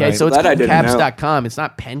 Okay, right. so it's That I didn't know. caps.com. It's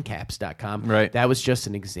not pencaps.com. Right. That was just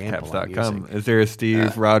an example. I'm Caps.com. using. Is there a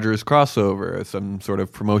Steve Rogers crossover, some sort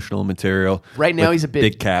of promotional material? Right now with he's a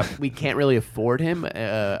big cap. We can't really afford him.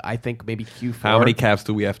 I think maybe Q4. How many caps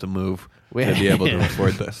do we have to move to be able to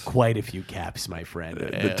afford this? Quite a few caps, my friend. The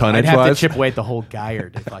I'd have to tonnage-wise? chip away at the whole Geyer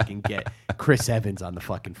to fucking get Chris Evans on the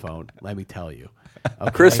fucking phone. Let me tell you.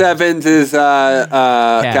 Okay? Chris Evans is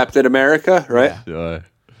Captain America, right?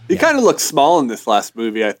 He kind of looks small in this last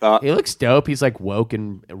movie, I thought. He looks dope. He's like woke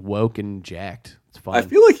and jacked. It's fun. I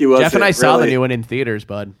feel like he was. Jeff and I saw the new one in theaters,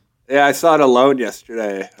 bud. Yeah, I saw it alone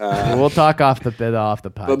yesterday. We'll talk off the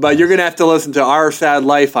podcast. But you're going to have to listen to Our Sad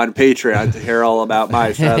Life on Patreon to hear all about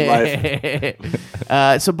my sad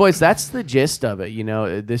life. So, boys, that's the gist of it. You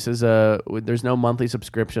know, this is there's no monthly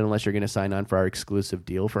subscription unless you're going to sign on for our exclusive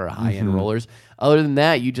deal for our high-end rollers. Other than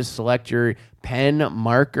that, you just select your pen,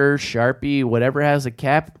 marker, Sharpie, whatever has a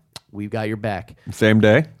cap. We've got your back. Same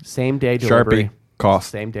day? Same day delivery. Sharpie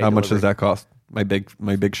cost. Same day How much delivery. does that cost? My big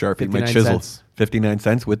Sharpie, my 59 chisel. cents. 59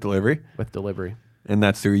 cents with delivery? With delivery. And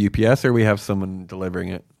that's through UPS, or we have someone delivering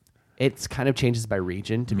it? It kind of changes by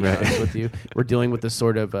region, to be honest with you. We're dealing with this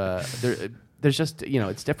sort of there's just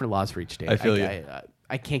it's different laws for each state. I feel you.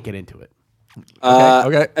 I can't get into it.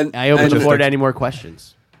 Okay. And I open the and floor to any more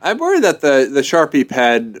questions. I'm worried that the Sharpie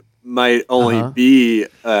pen might only be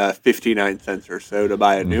 59 cents or so to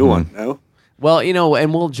buy a new one, no? Well,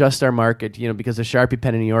 and we'll adjust our market, because a Sharpie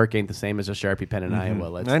pen in New York ain't the same as a Sharpie pen in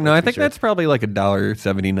Iowa. I know. I think that's probably like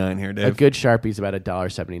 $1.79 here, Dave. a good Sharpie's about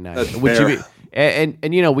 $1.79. That's Would fair. you be?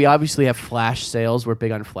 And we obviously have flash sales. We're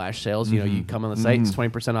big on flash sales. You come on the site, it's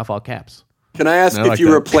 20% off all caps. Can I ask I if like you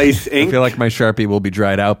that. replace I ink? feel like my Sharpie will be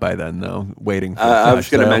dried out by then, though, waiting for I was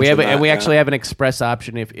gonna sale. mention We that, actually have an express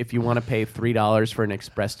option. If you want to pay $3 for an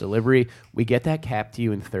express delivery, we get that cap to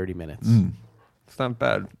you in 30 minutes. It's not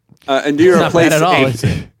bad. And do you Not replace bad at all. ink? is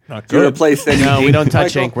it? Do you replace any No, we ink, don't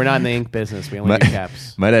touch Michael? ink. We're not in the ink business. We only do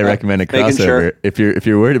caps. Might I recommend a making crossover? sure. If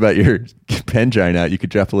you're worried about your pen drying out, you could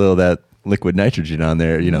drop a little of that liquid nitrogen on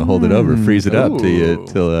there. Hold it over, freeze it up till you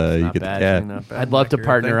Not get the bad. cap. Not bad. I'd love to You're a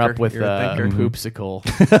partner up thinker. with You're a thinker.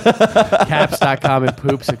 Poopsicle. Caps.com and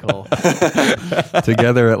Poopsicle.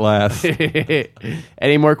 Together at last.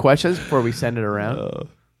 Any more questions before we send it around?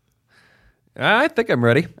 I think I'm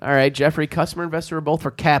ready. All right, Jeffrey, customer investor or both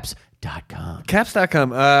for caps.com. Caps.com.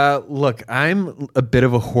 Look, I'm a bit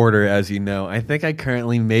of a hoarder, as you know. I think I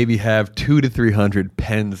currently maybe have 200 to 300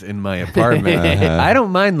 pens in my apartment. I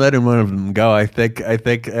don't mind letting one of them go. I think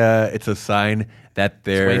it's a sign that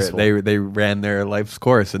wasteful. they ran their life's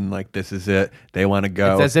course and like this is it. They want to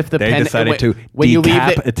go. It's as if the they pen decided to when you leave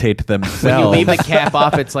it- decapitate themselves. When you leave the cap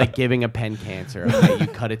off, it's like giving a pen cancer. Okay? You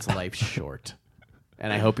cut its life short.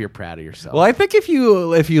 And I hope you're proud of yourself. Well, I think if you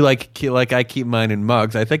like I keep mine in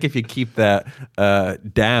mugs. I think if you keep that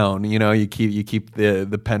down, you keep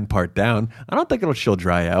the pen part down. I don't think she'll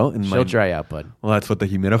dry out. She'll dry out, bud. Well, that's what the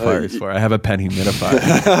humidifier is for. I have a pen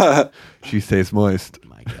humidifier. She stays moist.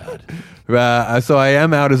 My God. So I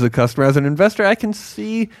am out as a customer. As an investor, I can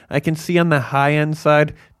see on the high end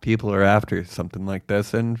side, people are after something like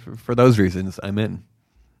this, and for those reasons, I'm in.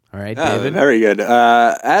 All right, Yeah, David. very good.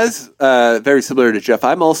 As very similar to Jeff,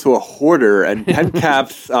 I'm also a hoarder, and pen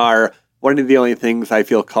caps are one of the only things I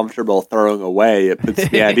feel comfortable throwing away. It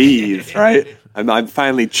puts me at ease, right? I'm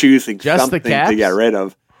finally choosing Just the something to caps? get rid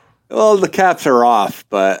of. Well, the caps are off,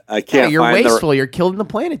 but I Yeah, can't you're find wasteful. You're killing the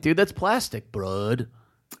planet, dude. That's plastic, bud.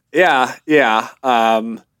 Yeah.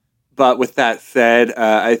 But with that said,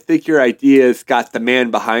 I think your idea's got the man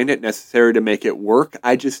behind it necessary to make it work.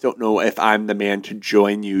 I just don't know if I'm the man to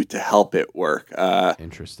join you to help it work.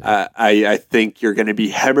 Interesting. I think you're going to be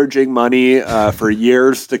hemorrhaging money for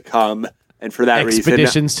years to come. And for that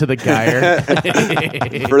Expeditions to the Geyer.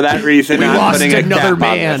 reason, We I'm lost putting a another cap on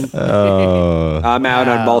man. this. Oh, I'm out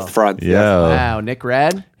on both fronts. yo. Wow, Nick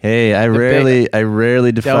Rad. Hey, I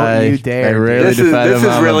rarely defy. you dare, I rarely This is defy the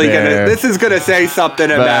mama really bear. gonna say something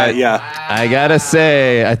about you. I gotta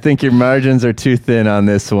say, I think your margins are too thin on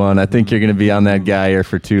this one. I think you're gonna be on that Geyer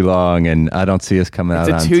for too long, and I don't see us coming out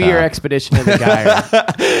on It's a 2-year top. expedition to the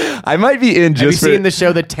Geyer. I might be in Have you just for. seen the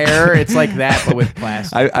show The Terror? It's like that, but with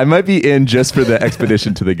plastic. I might be in just for the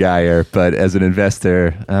expedition to the Geyer, but as an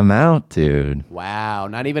investor, I'm out, dude. Wow,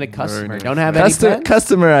 not even a customer. nice. Don't have any pens?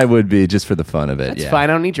 Customer, I would be just for the fun of it. That's yeah. fine.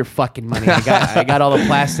 I don't need your fucking money. I got all the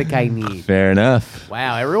plastic I need. Fair enough.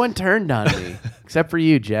 Wow, everyone turned on me. Except for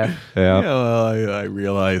you, Jeff. Yeah. Yeah, well, I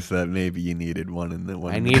realized that maybe you needed one in the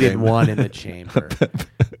one. I in the needed chamber. one in the chamber.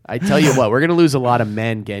 I tell you what, we're gonna lose a lot of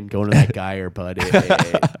men going to that Geyer, bud.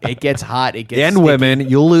 It gets hot. It gets And sticky. women.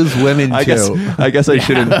 You'll lose women too. I guess I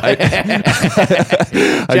shouldn't.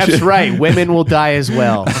 Jeff's right. Women will die as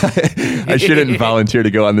well. I shouldn't volunteer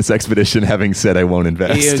to go on this expedition, having said I won't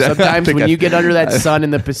invest. Yeah, sometimes when you get under that sun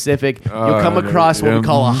in the Pacific, you'll come across what we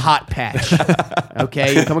call a hot patch.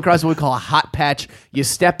 Okay, you come across what we call a hot patch. You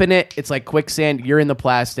step in it, it's like quicksand. You're in the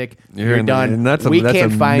plastic. You're done. And that's we that's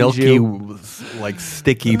can't a find milky, you. like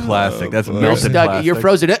sticky plastic. That's You're melted stuck. plastic. You're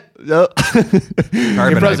frozen.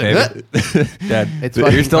 Carbonite, frozen. baby. Dad, It's you're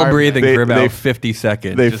fucking still carbonite. breathing They- for about they- 50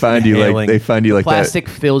 seconds. They just find you inhaling. like that. Plastic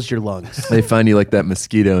fills your lungs. They find you like that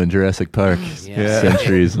mosquito in Jurassic Park. Yeah.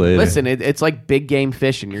 Centuries later. Listen, it's like big game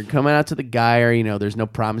fishing. You're coming out to the Geyer. You know, there's no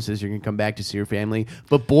promises you're going to come back to see your family.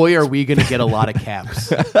 But boy, are we going to get a lot of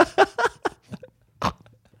caps.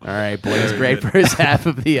 All right, boys. Great first half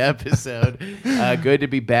of the episode. Good to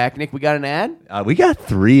be back. Nick, we got an ad? We got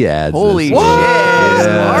 3 ads. Holy shit. this week. Does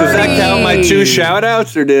that Marty! count my 2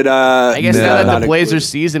 shout-outs, or did I guess no, now that not the Blazers included?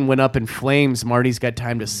 season went up in flames, Marty's got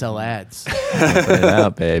time to sell ads. Put it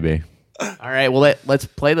out, baby. All right, well, let's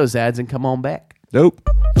play those ads and come on back. Nope.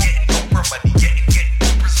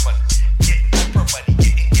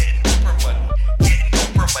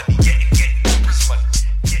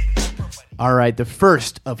 All right, the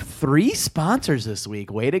first of 3 sponsors this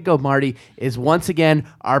week, way to go, Marty, is once again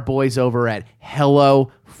our boys over at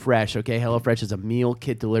HelloFresh. Okay, HelloFresh is a meal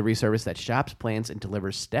kit delivery service that shops, plans, and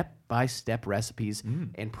delivers step-by-step recipes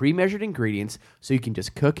and pre-measured ingredients so you can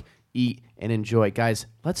just cook, eat, and enjoy. Guys,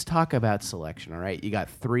 let's talk about selection, all right? You got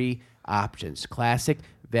 3 options: classic,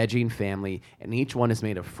 veggie, and family, and each one is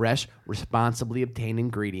made of fresh, responsibly obtained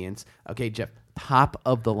ingredients. Okay, Jeff, top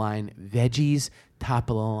of the line veggies, top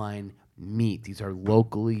of the line meat. These are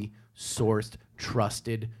locally sourced,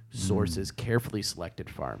 trusted sources, carefully selected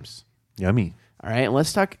farms. Yummy. All right, and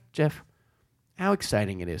let's talk, Jeff, how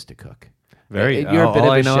exciting it is to cook. Very. You're a bit all of a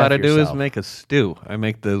I know chef how to do is yourself. make a stew. I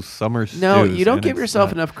make those summer stews. No, you don't and give it's yourself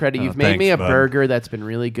not- enough credit. Oh, You've made me a thanks, bud. burger that's been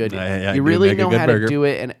really good. I You do really make a know good how burger. to do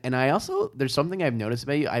it, and I also there's something I've noticed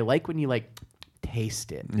about you. I like when you like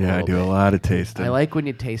taste it. Yeah, I little do bit. a lot of tasting. I like when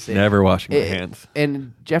you taste it. Never washing my hands.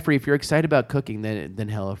 And Jeffrey, if you're excited about cooking, then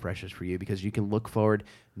HelloFresh is for you because you can look forward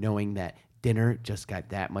knowing that dinner just got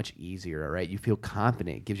that much easier. All right, you feel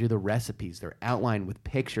confident. It gives you the recipes. They're outlined with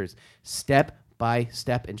pictures,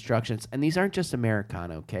 step-by-step instructions, and these aren't just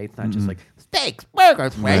Americana. Okay, it's not just like steaks,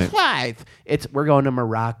 burgers, french fries. We're going to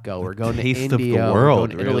Morocco. We're going to taste of the India.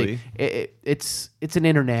 world, we're going to Italy. really. It's an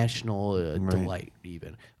international delight,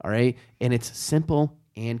 even. All right, and it's simple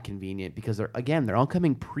and convenient because they're all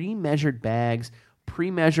coming pre-measured bags,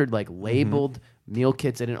 pre-measured like labeled meal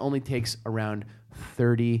kits, and it only takes around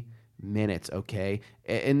 30 minutes. Okay,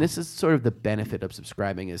 and this is sort of the benefit of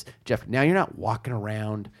subscribing is, Jeff, now you're not walking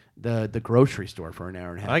around the grocery store for an hour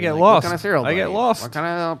and a half. I You're get like, lost. What kind of cereal I do get need? lost. What kind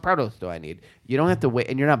of produce do I need? You don't have to wait,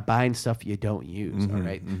 and you're not buying stuff you don't use. All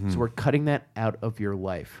right, so we're cutting that out of your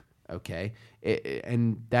life. Okay,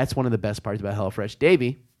 and that's one of the best parts about HelloFresh.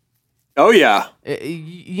 Davey, Oh yeah.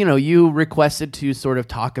 you requested to sort of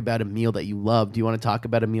talk about a meal that you love. Do you want to talk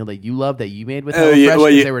about a meal that you love that you made with Oh, HelloFresh? yeah, well,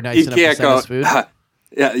 Because they were nice enough to send us food.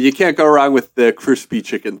 Yeah, you can't go wrong with the crispy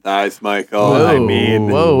chicken thighs, Michael. Whoa, I mean,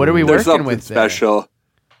 whoa, what are we there's working something with there? special.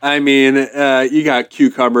 I mean, you got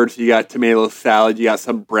cucumbers, you got tomato salad, you got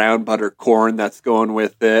some brown butter corn that's going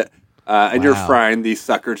with it, and you're Wow. frying these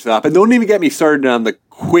suckers up. And don't even get me started on the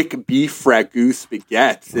quick beef ragu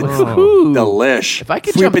spaghetti. It's Ooh. delish. If I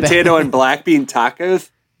could Sweet jump back- potato and black bean tacos.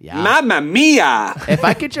 Yeah. Mamma mia! If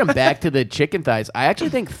I could jump back to the chicken thighs, I actually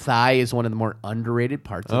think thigh is one of the more underrated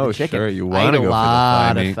parts of Oh, the chicken. sure, you I wanna eat go a for the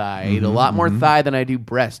lot thigh of meat. thigh. I eat a lot more thigh than I do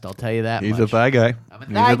breast. I'll tell you that He's much. a thigh guy. I'm a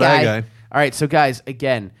He's thigh a thigh guy. guy. All right, so guys,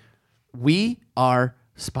 again, we are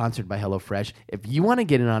sponsored by HelloFresh. If you want to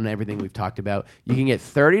get in on everything we've talked about, you can get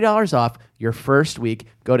 $30 off your first week.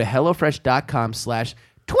 Go to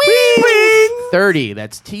HelloFresh.com/twins30.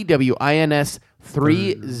 That's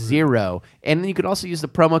TWINS30. And then you can also use the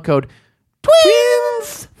promo code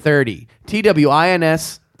TWINS30.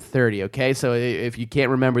 TWINS30. Okay, so if you can't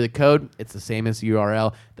remember the code, it's the same as the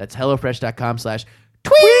URL. That's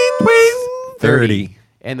HelloFresh.com/twins30.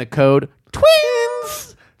 And the code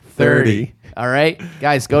TWINS30. All right,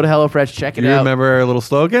 guys, go to HelloFresh, check it Do you out. remember our little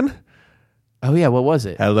slogan? Oh yeah, what was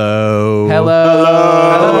it? Hello.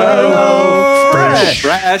 Hello, Fresh.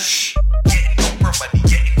 Fresh.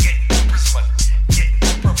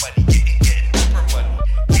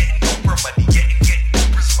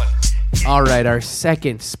 All right, our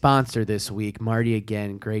second sponsor this week, Marty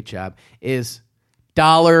again, great job, is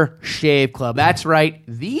Dollar Shave Club. That's right.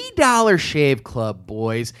 The Dollar Shave Club,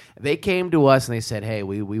 boys. They came to us and they said, hey,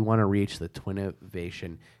 we want to reach the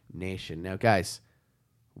Twinnovation Nation. Now, guys,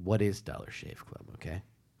 what is Dollar Shave Club, okay?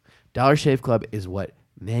 Dollar Shave Club is what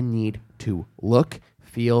men need to look,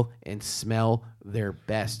 feel, and smell their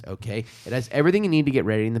best, okay? It has everything you need to get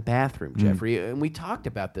ready in the bathroom, Jeffrey. And we talked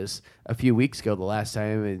about this a few weeks ago, the last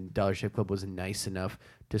time, and Dollar Shave Club was nice enough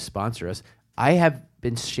to sponsor us. I have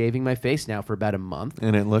been shaving my face now for about a month.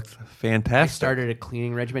 And it looks fantastic. I started a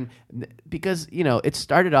cleaning regimen because, it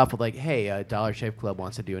started off with like, hey, Dollar Shave Club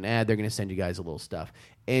wants to do an ad. They're going to send you guys a little stuff.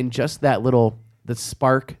 And just the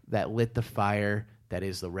spark that lit the fire, that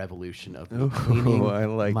is the revolution of me cleaning I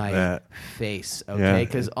like my that. face, okay?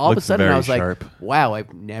 Because it all of a looks sudden I was sharp. like, wow,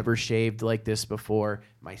 I've never shaved like this before.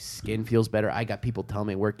 My skin feels better. I got people telling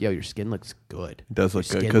me at work, yo, your skin looks good. It does look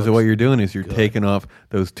Your good skin because looks what you're doing is you're good. taking off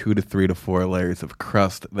those 2 to 3 to 4 layers of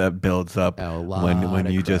crust that builds up A lot when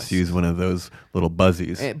of you just crust. use one of those little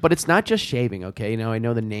buzzies. But it's not just shaving, okay? I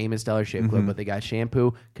know the name is Dollar Shave Club, but they got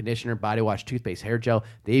shampoo, conditioner, body wash, toothpaste, hair gel.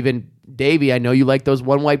 They even, Davey, I know you like those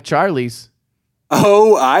one-wipe Charlies.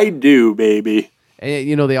 Oh, I do, baby.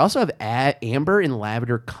 And, they also have amber and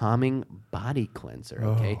lavender calming body cleanser,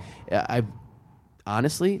 okay? I've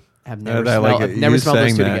honestly have never smelled, I've never smelled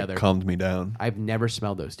those two together. Calmed me down. I've never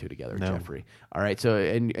smelled those two together, No. Jeffrey. All right, so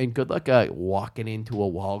and good luck walking into a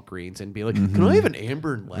Walgreens and be like, "Can I have an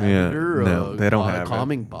amber and lavender? No, they don't have it.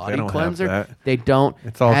 calming They body don't have cleanser." that. They don't.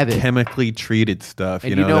 It's all have it. chemically treated stuff.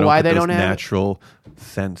 And you know why get they those don't have it? natural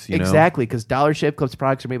scents. Exactly, because Dollar Shave Club's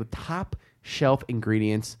products are made with top shelf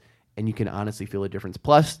ingredients, and you can honestly feel a difference.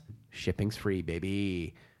 Plus, shipping's free,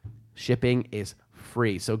 baby. Shipping is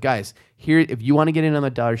free. So, guys, here, if you want to get in on the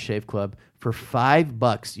Dollar Shave Club, for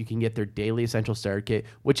 $5, you can get their daily essential starter kit,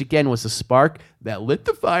 which again was the spark that lit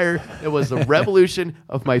the fire. It was the revolution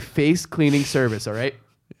of my face cleaning service. All right.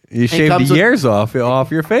 You shaved comes the with- years off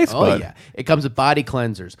your face, Oh, bud. yeah. It comes with body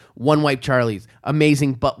cleansers, one-wipe Charlies,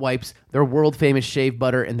 amazing butt wipes, their world-famous shave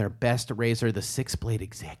butter, and their best razor, the 6-blade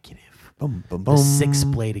executive. Boom, boom, The boom.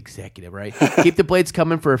 6-blade executive, right? Keep the blades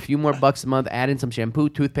coming for a few more bucks a month. Add in some shampoo,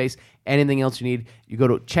 toothpaste, anything else you need. You go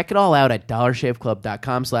to check it all out at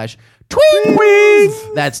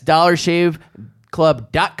dollarshaveclub.com/tweet. That's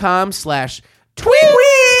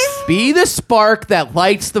dollarshaveclub.com/tweet. Be the spark that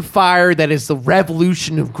lights the fire that is the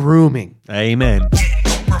revolution of grooming. Amen.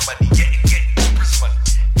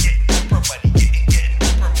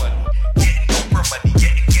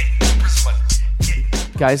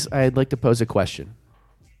 Guys, I'd like to pose a question.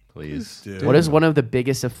 Please. What is one of the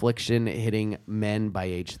biggest affliction hitting men by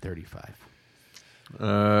age 35?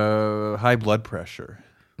 High blood pressure.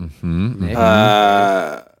 Nick?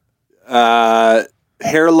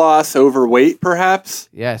 Hair loss, overweight, perhaps.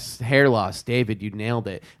 Yes, hair loss. David, you nailed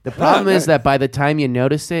it. The problem is that by the time you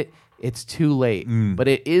notice it, it's too late. But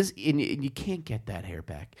it is, and you can't get that hair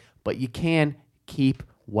back, but you can keep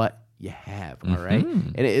what you have, all right?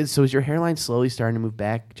 And it is, so is your hairline slowly starting to move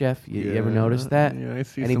back, Jeff? You ever notice that? Yeah, I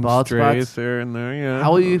see Any some bald strays spots? there and there. Yeah.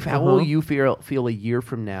 How will you feel a year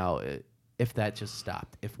from now if that just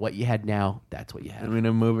stopped? If what you had now, that's what you have. I mean,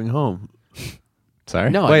 I'm moving home. Sorry?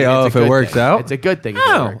 No, Wait, I mean, it's if a it good works thing. out? It's a good thing. If it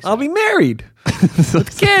Oh, works I'll out. be married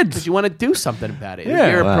with kids. Because you want to do something about it. Yeah,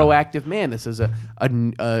 You're a wow. proactive man. This is a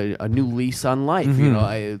new lease on life. You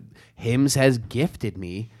know, Hims has gifted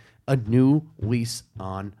me a new lease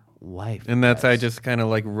on life. And that's, I guys. just kind of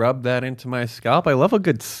like rub that into my scalp. I love a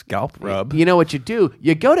good scalp rub. You know what you do?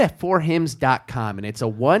 You go to forhims.com, and it's a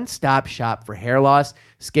one-stop shop for hair loss,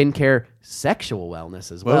 skincare, sexual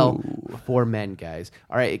wellness as well for men, guys.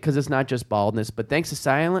 All right, because it's not just baldness, but thanks to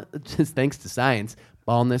science,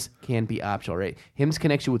 baldness can be optional, right? Hims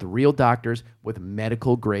connects you with real doctors with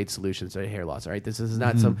medical grade solutions to hair loss. All right, this is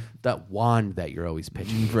not that wand that you're always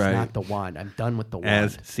pitching. It's Right. not the wand. I'm done with the wand.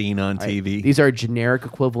 As seen on All right, TV. These are generic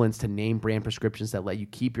equivalents to name brand prescriptions that let you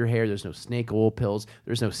keep your hair. There's no snake oil pills.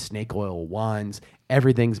 There's no snake oil wands.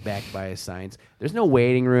 Everything's backed by a science. There's no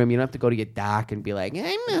waiting room. You don't have to go to your doc and be like,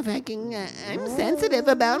 I'm sensitive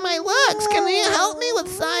about my looks. Can you help me with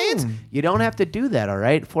science? You don't have to do that, all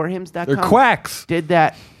right? Forhims.com. They're quacks. Did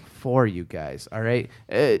that for you guys, all right?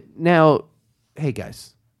 Now, hey,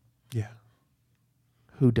 guys, Yeah.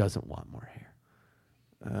 who doesn't want more hair?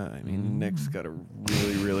 I mean, Nick's got a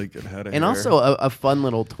really, really good head of And hair. also a fun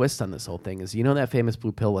little twist on this whole thing is, you know that famous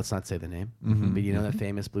blue pill, let's not say the name, but you know that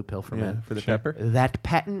famous blue pill for men? for the pepper. That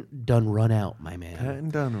patent done run out, my man.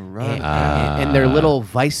 Patent done And, right. and their little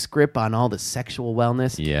vice script on all the sexual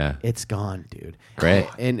wellness, Yeah. it's gone, dude. Great.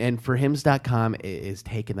 And for hims.com is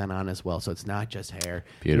taking that on as well. So it's not just hair.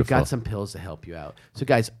 We've Beautiful. got some pills to help you out. So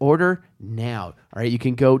guys, order now. All right, you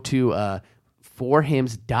can go to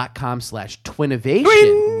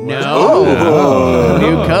forhims.com/twinnovation. No.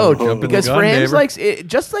 New code. Because gun, for Hims neighbor. likes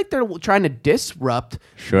just like they're trying to disrupt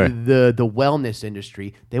the wellness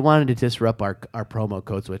industry, they wanted to disrupt our promo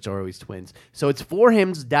codes, which are always twins. So it's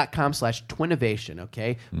forhims.com/twinnovation,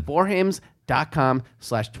 okay?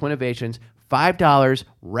 Forhims.com/twinnovations. $5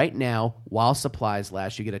 right now while supplies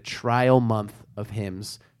last. You get a trial month of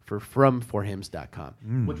Hims from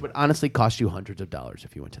forhims.com, which would honestly cost you hundreds of dollars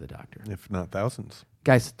if you went to the doctor. If not thousands.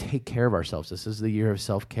 Guys, take care of ourselves. This is the year of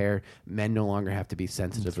self-care. Men no longer have to be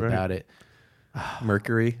sensitive about it.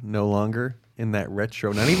 Mercury no longer in that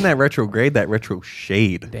retro, not even that retrograde, that retro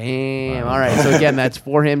shade. Damn. All right. So again, that's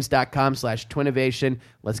forhims.com/twinnovation.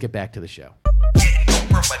 Let's get back to the show.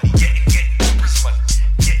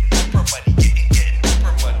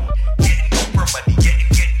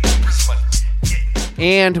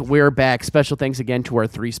 And we're back. Special thanks again to our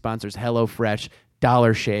 3 sponsors, HelloFresh,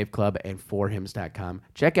 Dollar Shave Club, and forhims.com.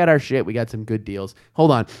 Check out our shit. We got some good deals. Hold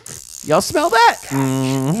on. Y'all smell that?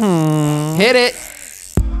 Mm-hmm. Hit it.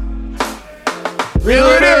 Reel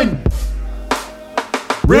it in.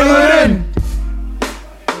 Reel it in.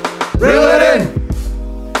 Reel it in.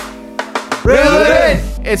 Reel it in.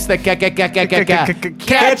 It's the catch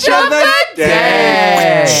of the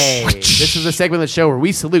day. This is a segment of the show where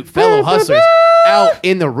we salute fellow hustlers out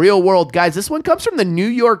in the real world. Guys, this one comes from the New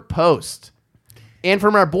York Post. And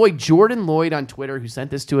from our boy Jordan Lloyd on Twitter, who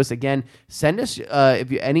sent this to us again. Send us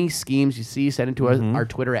if you any schemes you see, send it to our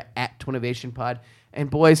Twitter at @twinnovationpod.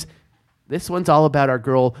 And boys, this one's all about our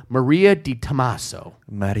girl Maria Di Tommaso,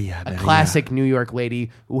 a classic New York lady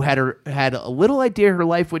who had a little idea her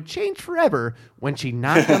life would change forever when she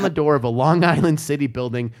knocked on the door of a Long Island City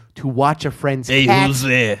building to watch a friend's cat who's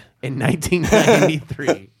there? in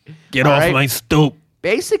 1993. Get off my stoop.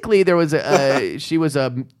 Basically, she was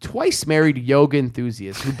a twice married yoga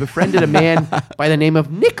enthusiast who befriended a man by the name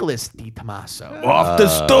of Nicholas Di Tommaso. Off the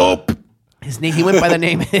stoop. He went by the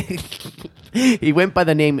name. He went by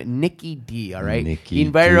the name Nicky D. All right. He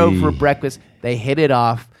invited her over for breakfast. They hit it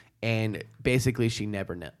off, and basically, she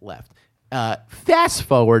never left. Fast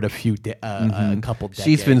forward a couple decades.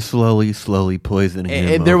 She's been slowly poisoning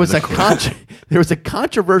him. And there was a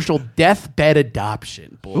controversial deathbed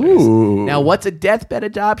adoption, boys. Ooh. Now, what's a deathbed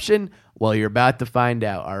adoption? Well, you're about to find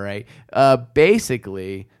out. All right.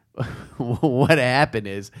 Basically, what happened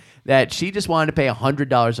is that she just wanted to pay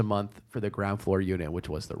 $100 a month for the ground floor unit, which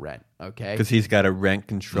was the rent. Okay, because he's got a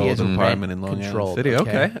rent-controlled apartment in Long Island City.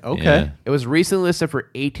 Okay. Yeah. It was recently listed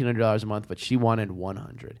for $1,800 a month, but she wanted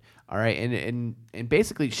 $100. All right, and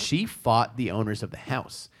basically she fought the owners of the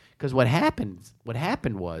house because what happened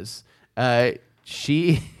was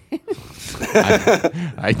she.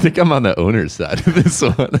 I think I'm on the owner's side of this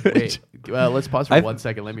one. Wait, let's pause for 1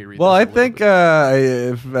 second. Let me read. Well, I think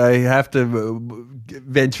if I have to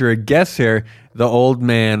venture a guess here, the old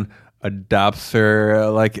man adopts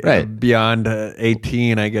her beyond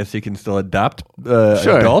 18. I guess you can still adopt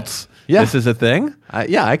adults. Yeah. This is a thing?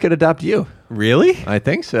 I could adopt you. Really? I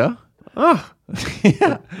think so. Oh.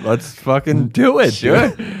 Yeah. Let's fucking do it.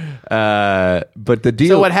 Sure. But the deal...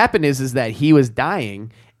 So what happened is that he was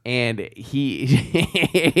dying, and she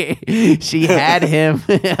had him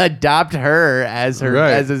adopt her as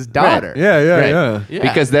his daughter. Right. Yeah.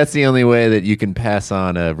 Because that's the only way that you can pass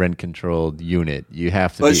on a rent-controlled unit. You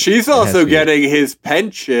have to. But she's also getting his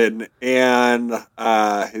pension and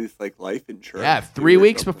his life insurance. Yeah, 3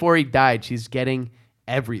 weeks before he died, she's getting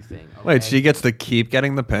everything. Okay? Wait, she gets to keep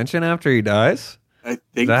getting the pension after he dies? I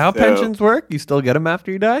think Is that how pensions work? You still get them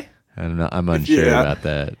after you die? I don't know. I'm unsure about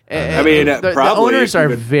that. I mean, the owners are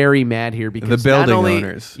very mad here because the building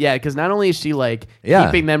owners. Yeah, because not only is she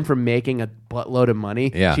keeping them from making a buttload of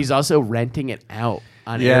money, she's also renting it out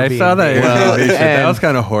on Airbnb. I saw that. That was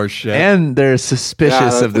kind of horseshit. And they're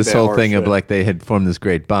suspicious of this whole thing of they had formed this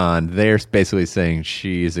great bond. They're basically saying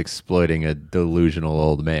she's exploiting a delusional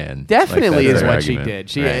old man. Definitely is what she did.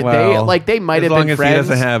 They might have been friends. As long as he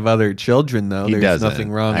doesn't have other children, though, there's nothing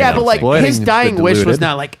wrong. Yeah, but his dying wish was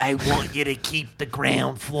not I want you to keep the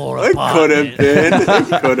ground floor apartment.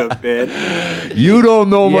 It could have been. You don't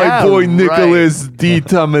know my boy Nicholas Di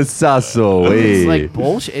Tommaso. It's like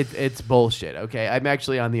bullshit. It's bullshit. Okay, I'm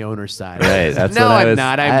actually on the owner's side. Right. That's I'm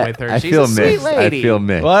not. I'm with her. She's a sweet lady. I feel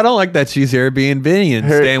mixed. Well, I don't like that she's Airbnb and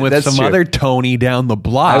staying with some other Tony down the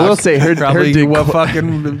block. I will say her probably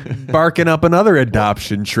fucking barking up another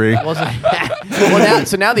adoption tree.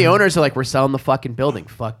 So now the owners are like, we're selling the fucking building.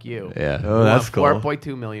 Fuck you. Yeah. Oh, that's cool.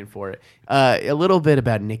 $4.2 million for it. A little bit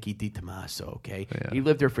about Nicky DiTommaso. Okay, he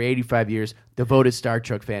lived there for 85 years. Devoted Star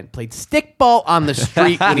Trek fan. Played stickball on the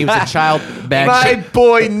street when he was a child. My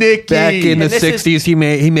boy Nicky. Back in the 60s, he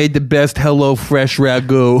made the best Hello Fresh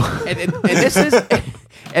ragu.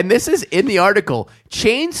 And this is in the article.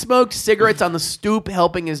 Chain smoked cigarettes on the stoop,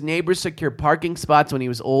 helping his neighbors secure parking spots when he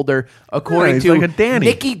was older, according he's to like a Danny.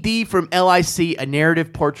 Nicky D from LIC, a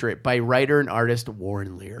narrative portrait by writer and artist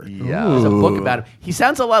Warren Lear. Yeah. There's a book about him. He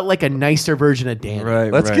sounds a lot like a nicer version of Danny.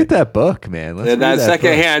 Right. Let's get that book, man. Let's And read that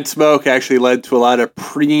secondhand smoke actually led to a lot of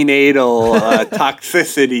prenatal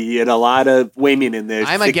toxicity and a lot of women in there.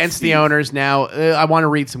 I'm against the owners now. I want to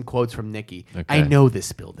read some quotes from Nicky. Okay. I know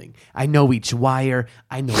this building. I know each wire.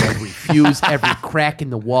 I know every fuse, every crack in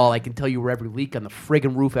the wall. I can tell you where every leak on the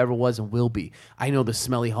friggin' roof ever was and will be. I know the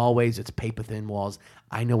smelly hallways, its paper-thin walls.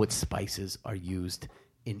 I know what spices are used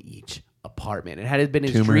in each apartment. It had been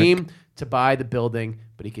his dream to buy the building,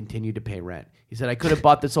 but he continued to pay rent. He said, I could have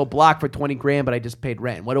bought this whole block for $20,000, but I just paid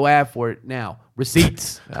rent. What do I have for it now?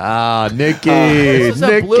 Receipts. Nicky. This is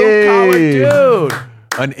a blue-collar dude.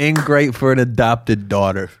 An ingrate for an adopted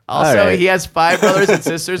daughter. Also, All right. he has 5 brothers and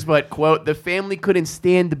sisters, but, quote, the family couldn't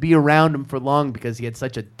stand to be around him for long because he had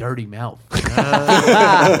such a dirty mouth.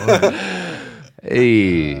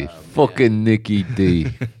 Hey, fucking Nicky D.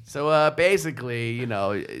 So, basically,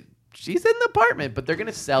 she's in the apartment, but they're going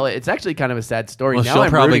to sell it. It's actually kind of a sad story. Well, Now she'll I'm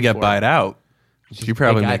probably rooting get for buyed her. out. She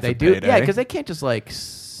probably makes they a do. payday. Yeah, because they can't just,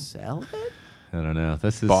 sell it. I don't know.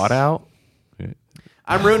 This is Bought out?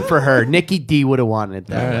 I'm rooting for her. Nicky D would have wanted it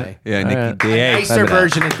that way. Yeah, Nicky D. A nicer Find it out.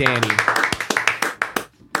 version of Danny.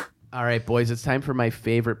 All right, boys, it's time for my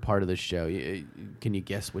favorite part of the show. Can you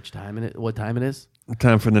guess what time it is?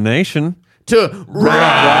 Time for the nation. To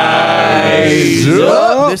rise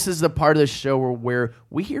up. This is the part of the show where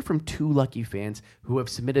we hear from 2 lucky fans who have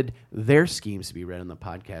submitted their schemes to be read on the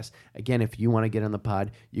podcast. Again, if you want to get on the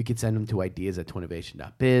pod, you can send them to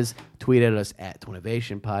ideas@twinnovation.biz, tweet at us at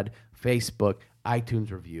twinnovationpod, Facebook,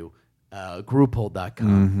 iTunes review,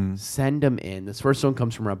 grouphold.com. Send them in. This first one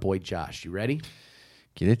comes from our boy Josh. You ready?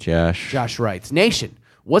 Get it, Josh. Josh writes, Nation,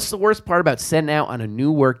 what's the worst part about setting out on a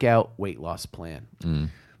new workout weight loss plan?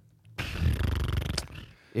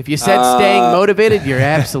 If you said staying motivated, you're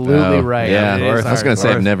absolutely right. Yeah, It I is was going to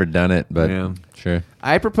say I've never done it, but Yeah. sure.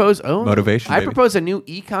 I propose Motivation, I baby. propose a new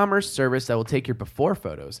e-commerce service that will take your before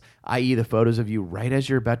photos, i.e. the photos of you right as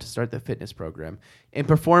you're about to start the fitness program, and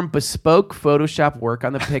perform bespoke Photoshop work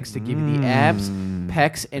on the pics to give you the abs,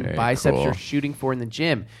 pecs, and Very biceps cool. you're shooting for in the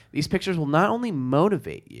gym. These pictures will not only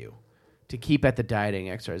motivate you to keep at the dieting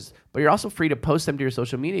exercise, but you're also free to post them to your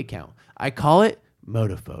social media account. I call it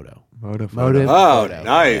Motophoto. Motophoto. Oh,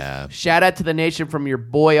 nice. Yeah. Shout out to the nation from your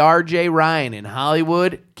boy RJ Ryan in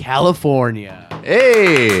Hollywood, California.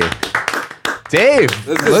 Hey, Dave.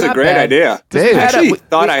 This is a not great bad. idea. Dave. I actually We-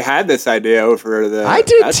 thought I had this idea over the. I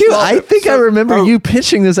did that's too. all- I think I remember you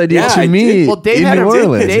pitching this idea Yeah, to I me did. Well, Dave in had New a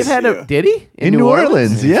Orleans. Dave had a did he in New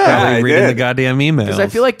Orleans? Yeah. I Probably reading did. the goddamn emails. Because I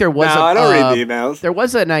feel like there was No, a, I don't read the emails. There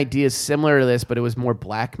was an idea similar to this, but it was more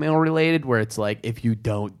blackmail related, where it's like, if you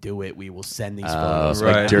don't do it, we will send these photos.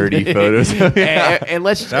 right. Like dirty photos. And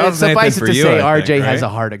let's That was suffice Nathan it for to you, say, I RJ think, has right? a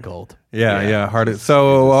heart of gold. Yeah. Hard.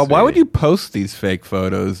 So why would you post these fake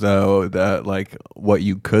photos though? That like what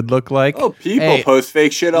you could look like? Oh, people Hey, post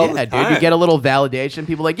fake shit all Yeah, the dude, time. you get a little validation.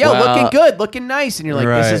 People are like, yo, Well- looking good, looking nice, and you're like,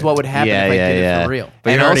 this Right. is what would happen Yeah, if I yeah, did it yeah. for real. But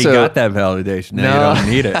you and already also- got that validation. Now No. you don't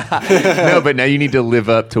need it. No, but now you need to live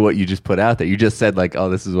up to what you just put out there. You just said like, "Oh,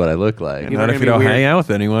 this is what I look like." You know Not what if I you mean? don't Weird. hang out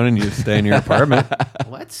with anyone and you just stay in your apartment.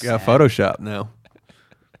 What's You got Photoshop now.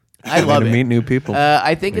 I love to it. meet new people.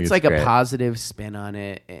 I think it's it's like great. a positive spin on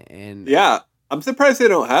it, and Yeah, I'm surprised they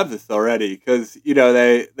don't have this already because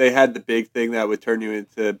they had the big thing that would turn you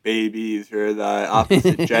into babies or the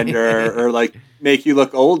opposite gender or like make you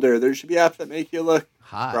look older. There should be apps that make you look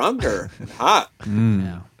hot. stronger and hot.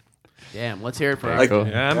 Yeah. Damn, let's hear it for Like- our. Cool.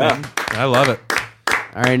 yeah, man. I love it.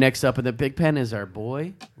 All right, next up in the big pen is our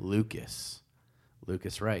boy Lucas.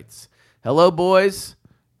 Lucas writes, "Hello, boys.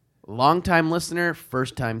 Long-time listener,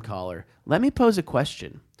 first-time caller. Let me pose a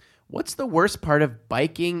question. What's the worst part of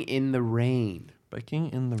biking in the rain?" Biking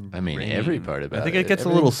in the I mean, rain. every part about I think it. it gets a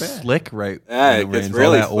little Everything's bad. slick right Yeah, when it it gets rains.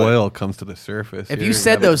 really All that slick. oil comes to the surface. If Yeah, you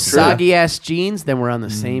said that those is true. soggy-ass jeans, then we're on the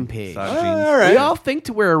same page. Soggy All jeans. right. We all think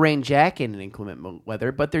to wear a rain jacket in inclement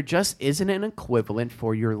weather, but there just isn't an equivalent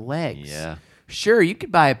for your legs. Yeah. Sure, you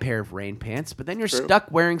could buy a pair of rain pants, but then you're True.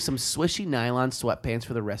 stuck wearing some swishy nylon sweatpants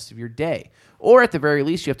for the rest of your day. Or at the very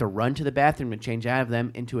least, you have to run to the bathroom and change out of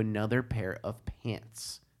them into another pair of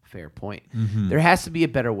pants. Fair point. There has to be a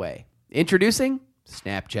better way. Introducing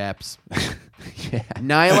Snap Chaps.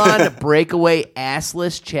 Nylon breakaway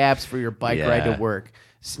assless chaps for your bike ride to work.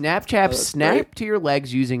 Snap Chaps snap to your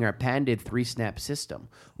legs using our patented 3-snap system.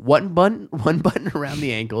 One button around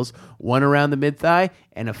the ankles, one around the mid-thigh,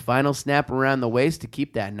 and a final snap around the waist to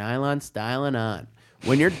keep that nylon styling on.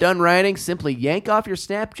 When you're done riding, simply yank off your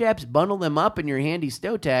Snap Chaps, bundle them up in your handy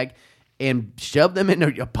stow tag, and shove them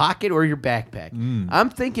into your pocket or your backpack. I'm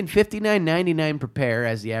thinking $59.99 per pair,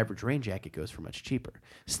 as the average rain jacket goes for much cheaper.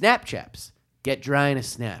 Snap Chaps. Get dry in a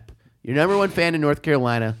snap. Your number one fan in North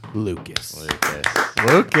Carolina, Lucas.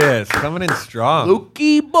 Lucas, coming in strong.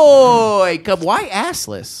 Lukey boy. Come, why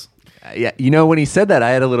assless? Yeah, when he said that, I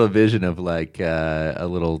had a little vision of like a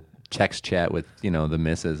little text chat with the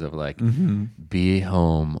missus of like, be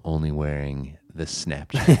home only wearing the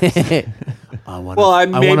Snapchat.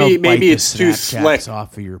 maybe it's too slick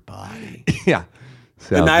off of your body. Yeah.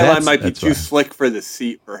 So the nylon might be too slick for the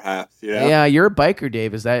seat, perhaps. Yeah, you're a biker,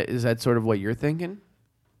 Dave. Is that sort of what you're thinking?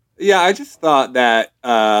 Yeah, I just thought that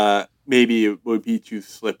maybe it would be too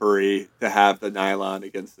slippery to have the nylon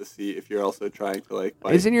against the seat if you're also trying to like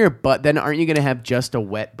bike. Isn't your butt, then aren't you going to have just a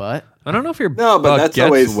wet butt? I don't know if your but butt that's gets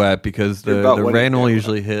always wet because the butt rain will wouldn't get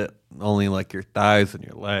usually hit only like your thighs and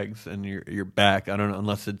your legs and your back. I don't know,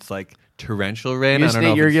 unless it's like torrential rain. You're I don't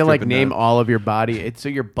know if going it's to like dripping name down. all of your body. So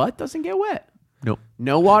your butt doesn't get wet. Nope.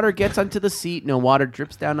 No water gets onto the seat. No water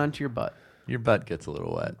drips down onto your butt. Your butt gets a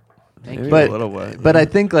little wet. Thank you. But, a little wet. But I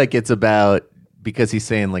think like it's about because he's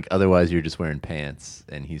saying like otherwise you're just wearing pants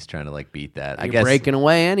and he's trying to like beat that. I You're guess breaking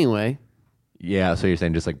away anyway. Yeah, so you're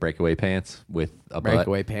saying just like breakaway pants with a butt?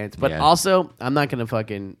 Breakaway pants. But Yeah. also, I'm not going to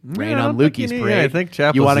fucking rain I on don't think Lukey's you need- parade. yeah, I think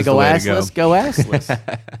chapless you want to is the go way to go. assless? Go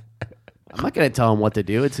assless. I'm not going to tell him what to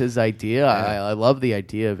do. It's his idea. I love the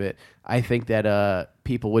idea of it. I think that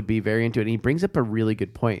people would be very into it. And he brings up a really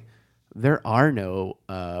good point. There are no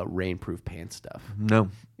rainproof pants stuff. No.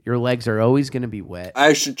 Your legs are always going to be wet.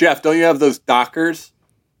 Jeff, don't you have those Dockers?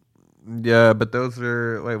 Yeah, but those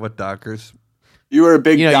are what Dockers? You were a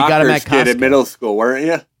big You got 'em Dockers at kid in Costco. middle school, weren't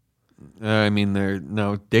you? I mean, they're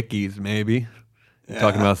Dickies maybe. You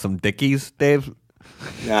talking about some Dickies, Dave?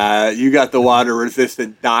 Nah, you got the water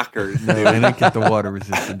resistant Dockers. No, I didn't get the water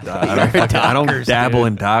resistant Dockers. I don't dabble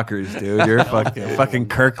in Dockers, dude. You're fucking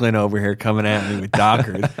Kirkland over here coming at me with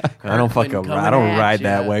Dockers. I don't coming ride at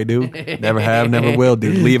that ya. way, dude. Never have, never will,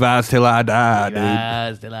 dude. Levi's till I die, dude.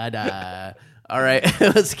 Lies till I die. All right,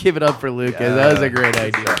 let's give it up for Lucas. That was a great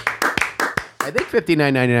idea. I think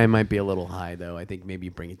 $59.99 might be a little high, though. I think maybe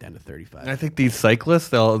you bring it down to $35. I think these cyclists,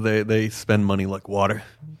 they spend money like water.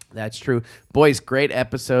 That's true. Boys, great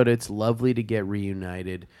episode. It's lovely to get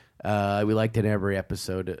reunited. We like to in every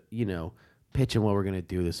episode, pitching what we're going to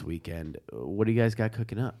do this weekend. What do you guys got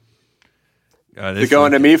cooking up? You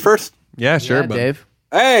going to me first? Yeah, sure, Yeah, but Dave.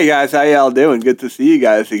 Hey, guys. How y'all doing? Good to see you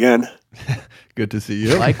guys again. good to see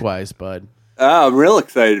you. Likewise, bud. I'm real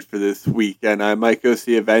excited for this weekend. I might go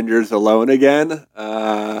see Avengers alone again.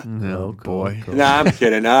 Oh, boy. Cool. Nah, I'm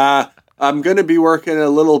kidding. I'm going to be working a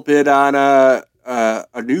little bit on a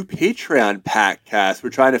new Patreon podcast.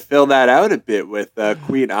 We're trying to fill that out a bit with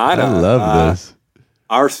Queen Anna. I love this.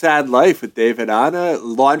 Our Sad Life with David Anna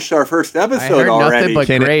launched our first episode heard already.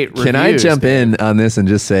 nothing but great Can I reviews, jump Dave. in on this and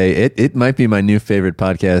just say it might be my new favorite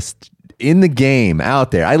podcast in the game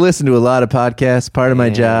out there. I listen to a lot of podcasts, part of my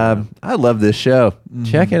job. I love this show.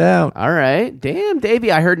 Check it out. All right. Damn,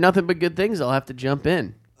 Davey, I heard nothing but good things. I'll have to jump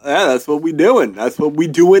in. Yeah, that's what we doing. That's what we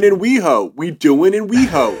doing in WeHo. We doing in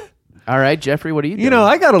WeHo. All right, Jeffrey, what are you doing?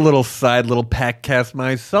 I got a little podcast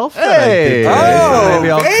myself. Hey. That I did. Oh,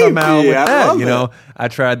 Maybe I'll come out baby, with I that. love it. I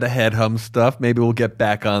tried the head hum stuff. Maybe we'll get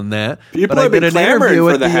back on that. People But I have been did an clamoring interview for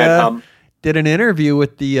with the head hum. Did an interview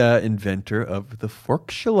with the inventor of the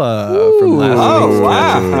Forkshula from last Oh, week's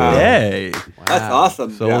wow. Schedule Today. That's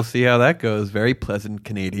awesome. So yeah. we'll see how that goes. Very pleasant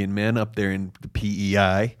Canadian man up there in the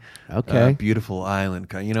PEI. Okay. Beautiful island.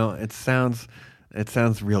 It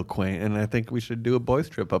sounds real quaint, and I think we should do a boys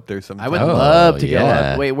trip up there sometime. I would Oh, love to go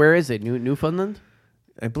yeah. up. Wait, where is it? Newfoundland?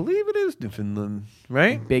 I believe it is Newfoundland,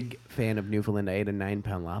 right? Big fan of Newfoundland. I ate a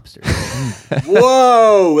 9-pound lobster.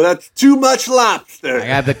 Whoa, that's too much lobster. I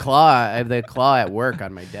have the claw. I have the claw at work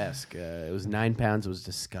on my desk. It was 9 pounds. It was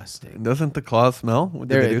disgusting. Doesn't the claw smell? Did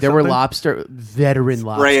they do There were something? veteran Spray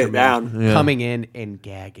lobster it down. men coming in and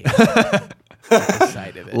gagging. the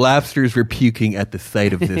sight of it. Lobsters were puking at the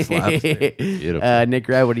sight of this lobster. Beautiful. Nick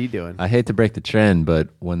Ray, what are you doing? I hate to break the trend, but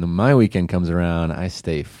when my weekend comes around, I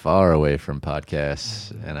stay far away from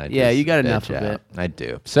podcasts, and I Yeah, just you got enough veg of out. it. I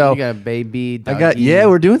do. So You got a baby. I got doggy.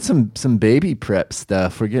 we're doing some baby prep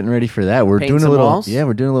stuff. We're getting ready for that. We're Painting doing a some little walls?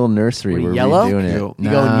 we're doing a little nursery. What, We're yellow? redoing it. You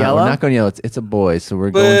going yellow? We're not going yellow. It's a boy, so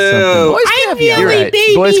we're Boo. going something. Boys can have yellow. You're right.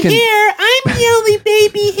 Boys can, I'm Yelly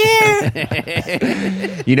Baby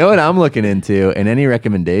Hair. You know what I'm looking into, and any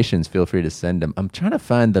recommendations, feel free to send them. I'm trying to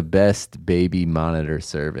find the best baby monitor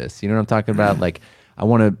service. You know what I'm talking about? Like, I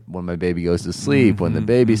want to, when my baby goes to sleep, when the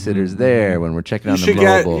babysitter's there, when we're checking on the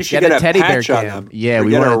mobile. You should Get get a a teddy bear patch on cam. them. Yeah, Or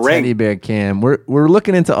we get want a ring. teddy bear cam. We're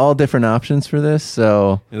looking into all different options for this.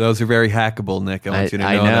 So Those are very hackable, Nick. I want you to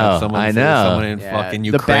I know, know, that someone, I know. someone in Yeah, fucking the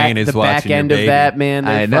Ukraine is the watching back end your of baby. that, man.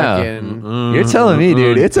 I They're know. fucking. You're telling me,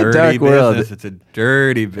 dude, it's a Dirty dark world. business. It's a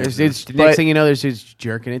dirty There's business. dudes, next thing you know, there's dudes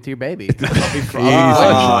jerking it to your baby. I'll be frank.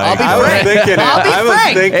 I was frank. thinking it. I'll be I was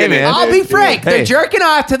frank. thinking Hey, it. man. I'll be frank. Hey. They're jerking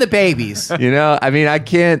off to the babies. You know, I mean, I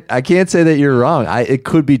can't say that you're wrong. It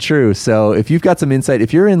could be true. So if you've got some insight,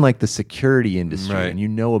 if you're in like the security industry Right. and you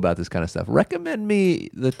know about this kind of stuff, recommend me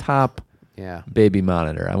the top Yeah. baby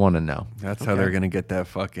monitor. I want to know. That's how they're gonna get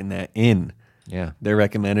that in. Yeah, They're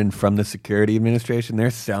recommending from the security administration. They're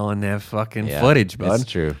selling that fucking yeah, footage, bud. That's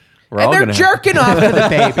true. We're all And they're gonna jerking off to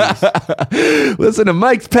the babies. Listen to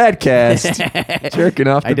Mike's podcast. Jerking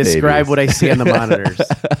off. I describe what I see on the monitors.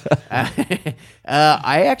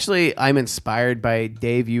 I'm inspired by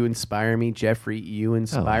Dave. You inspire me. Jeffrey, you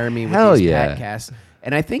inspire me with hell these yeah. podcasts.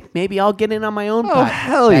 And I think maybe I'll get in on my own.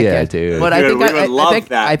 Hell yeah, dude. But Dude, we would love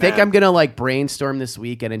that, I think man. I'm gonna like brainstorm this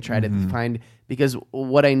weekend and try to find, because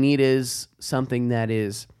what I need is something that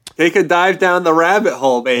is. Take a dive down the rabbit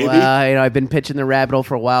hole, baby. Well, I've been pitching the rabbit hole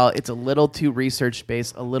for a while. It's a little too research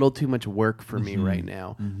based, a little too much work for me right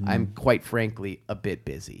now. I'm quite frankly a bit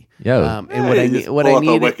busy. Yo. And what I need, pull up a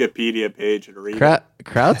need, Wikipedia page and read it.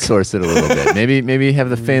 Crowdsource it a little bit. Maybe have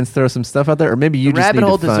the fans throw some stuff out there, or maybe you the just rabbit need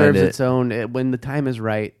hole to find deserves it. its own. When the time is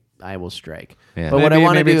right, I will strike. Yeah. But what I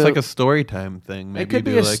want to do, it's like a story time thing. Maybe could you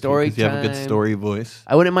be do a like, story 'cause you have a good time. story voice.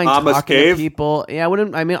 I wouldn't mind Mama's talking cave? to people. Yeah, I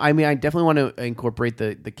wouldn't. I mean, I definitely want to incorporate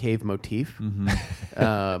the cave motif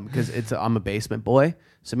because I'm a basement boy.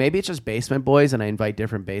 So maybe it's just basement boys, and I invite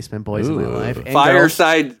different basement boys in my life. And girls,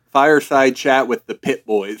 Fireside chat with the Pit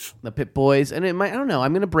Boys. the pit boys, and it might. I don't know.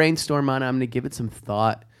 I'm going to brainstorm on it. I'm going to give it some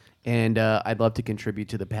thought, and I'd love to contribute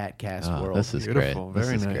to the Patcast world. This is Beautiful. great.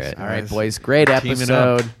 Very This is nice. great. All right, guys. boys. Great Teaming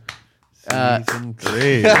episode. Season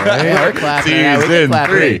 3, Yeah, right? we're clapping. Yeah, we can clap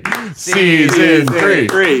it. Season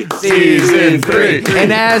 3. Season 3.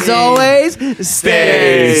 And as always,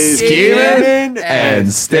 Stay scheming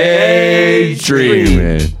and stay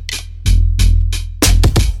dreaming.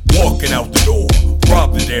 Walking out the door,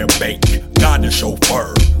 robbing their bank, got the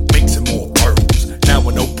chauffeur, mixing more pearls. Now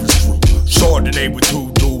an open screw, Chardonnay with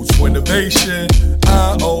 2 dudes, for innovation,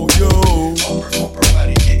 I owe you. Oprah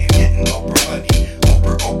money, getting Oprah money,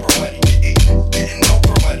 Oprah money, getting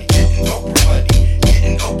Oprah money, getting Oprah money,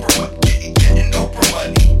 getting Oprah money, getting Oprah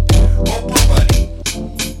money, Oprah money.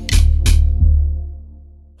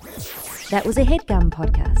 That was a HeadGum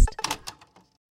podcast.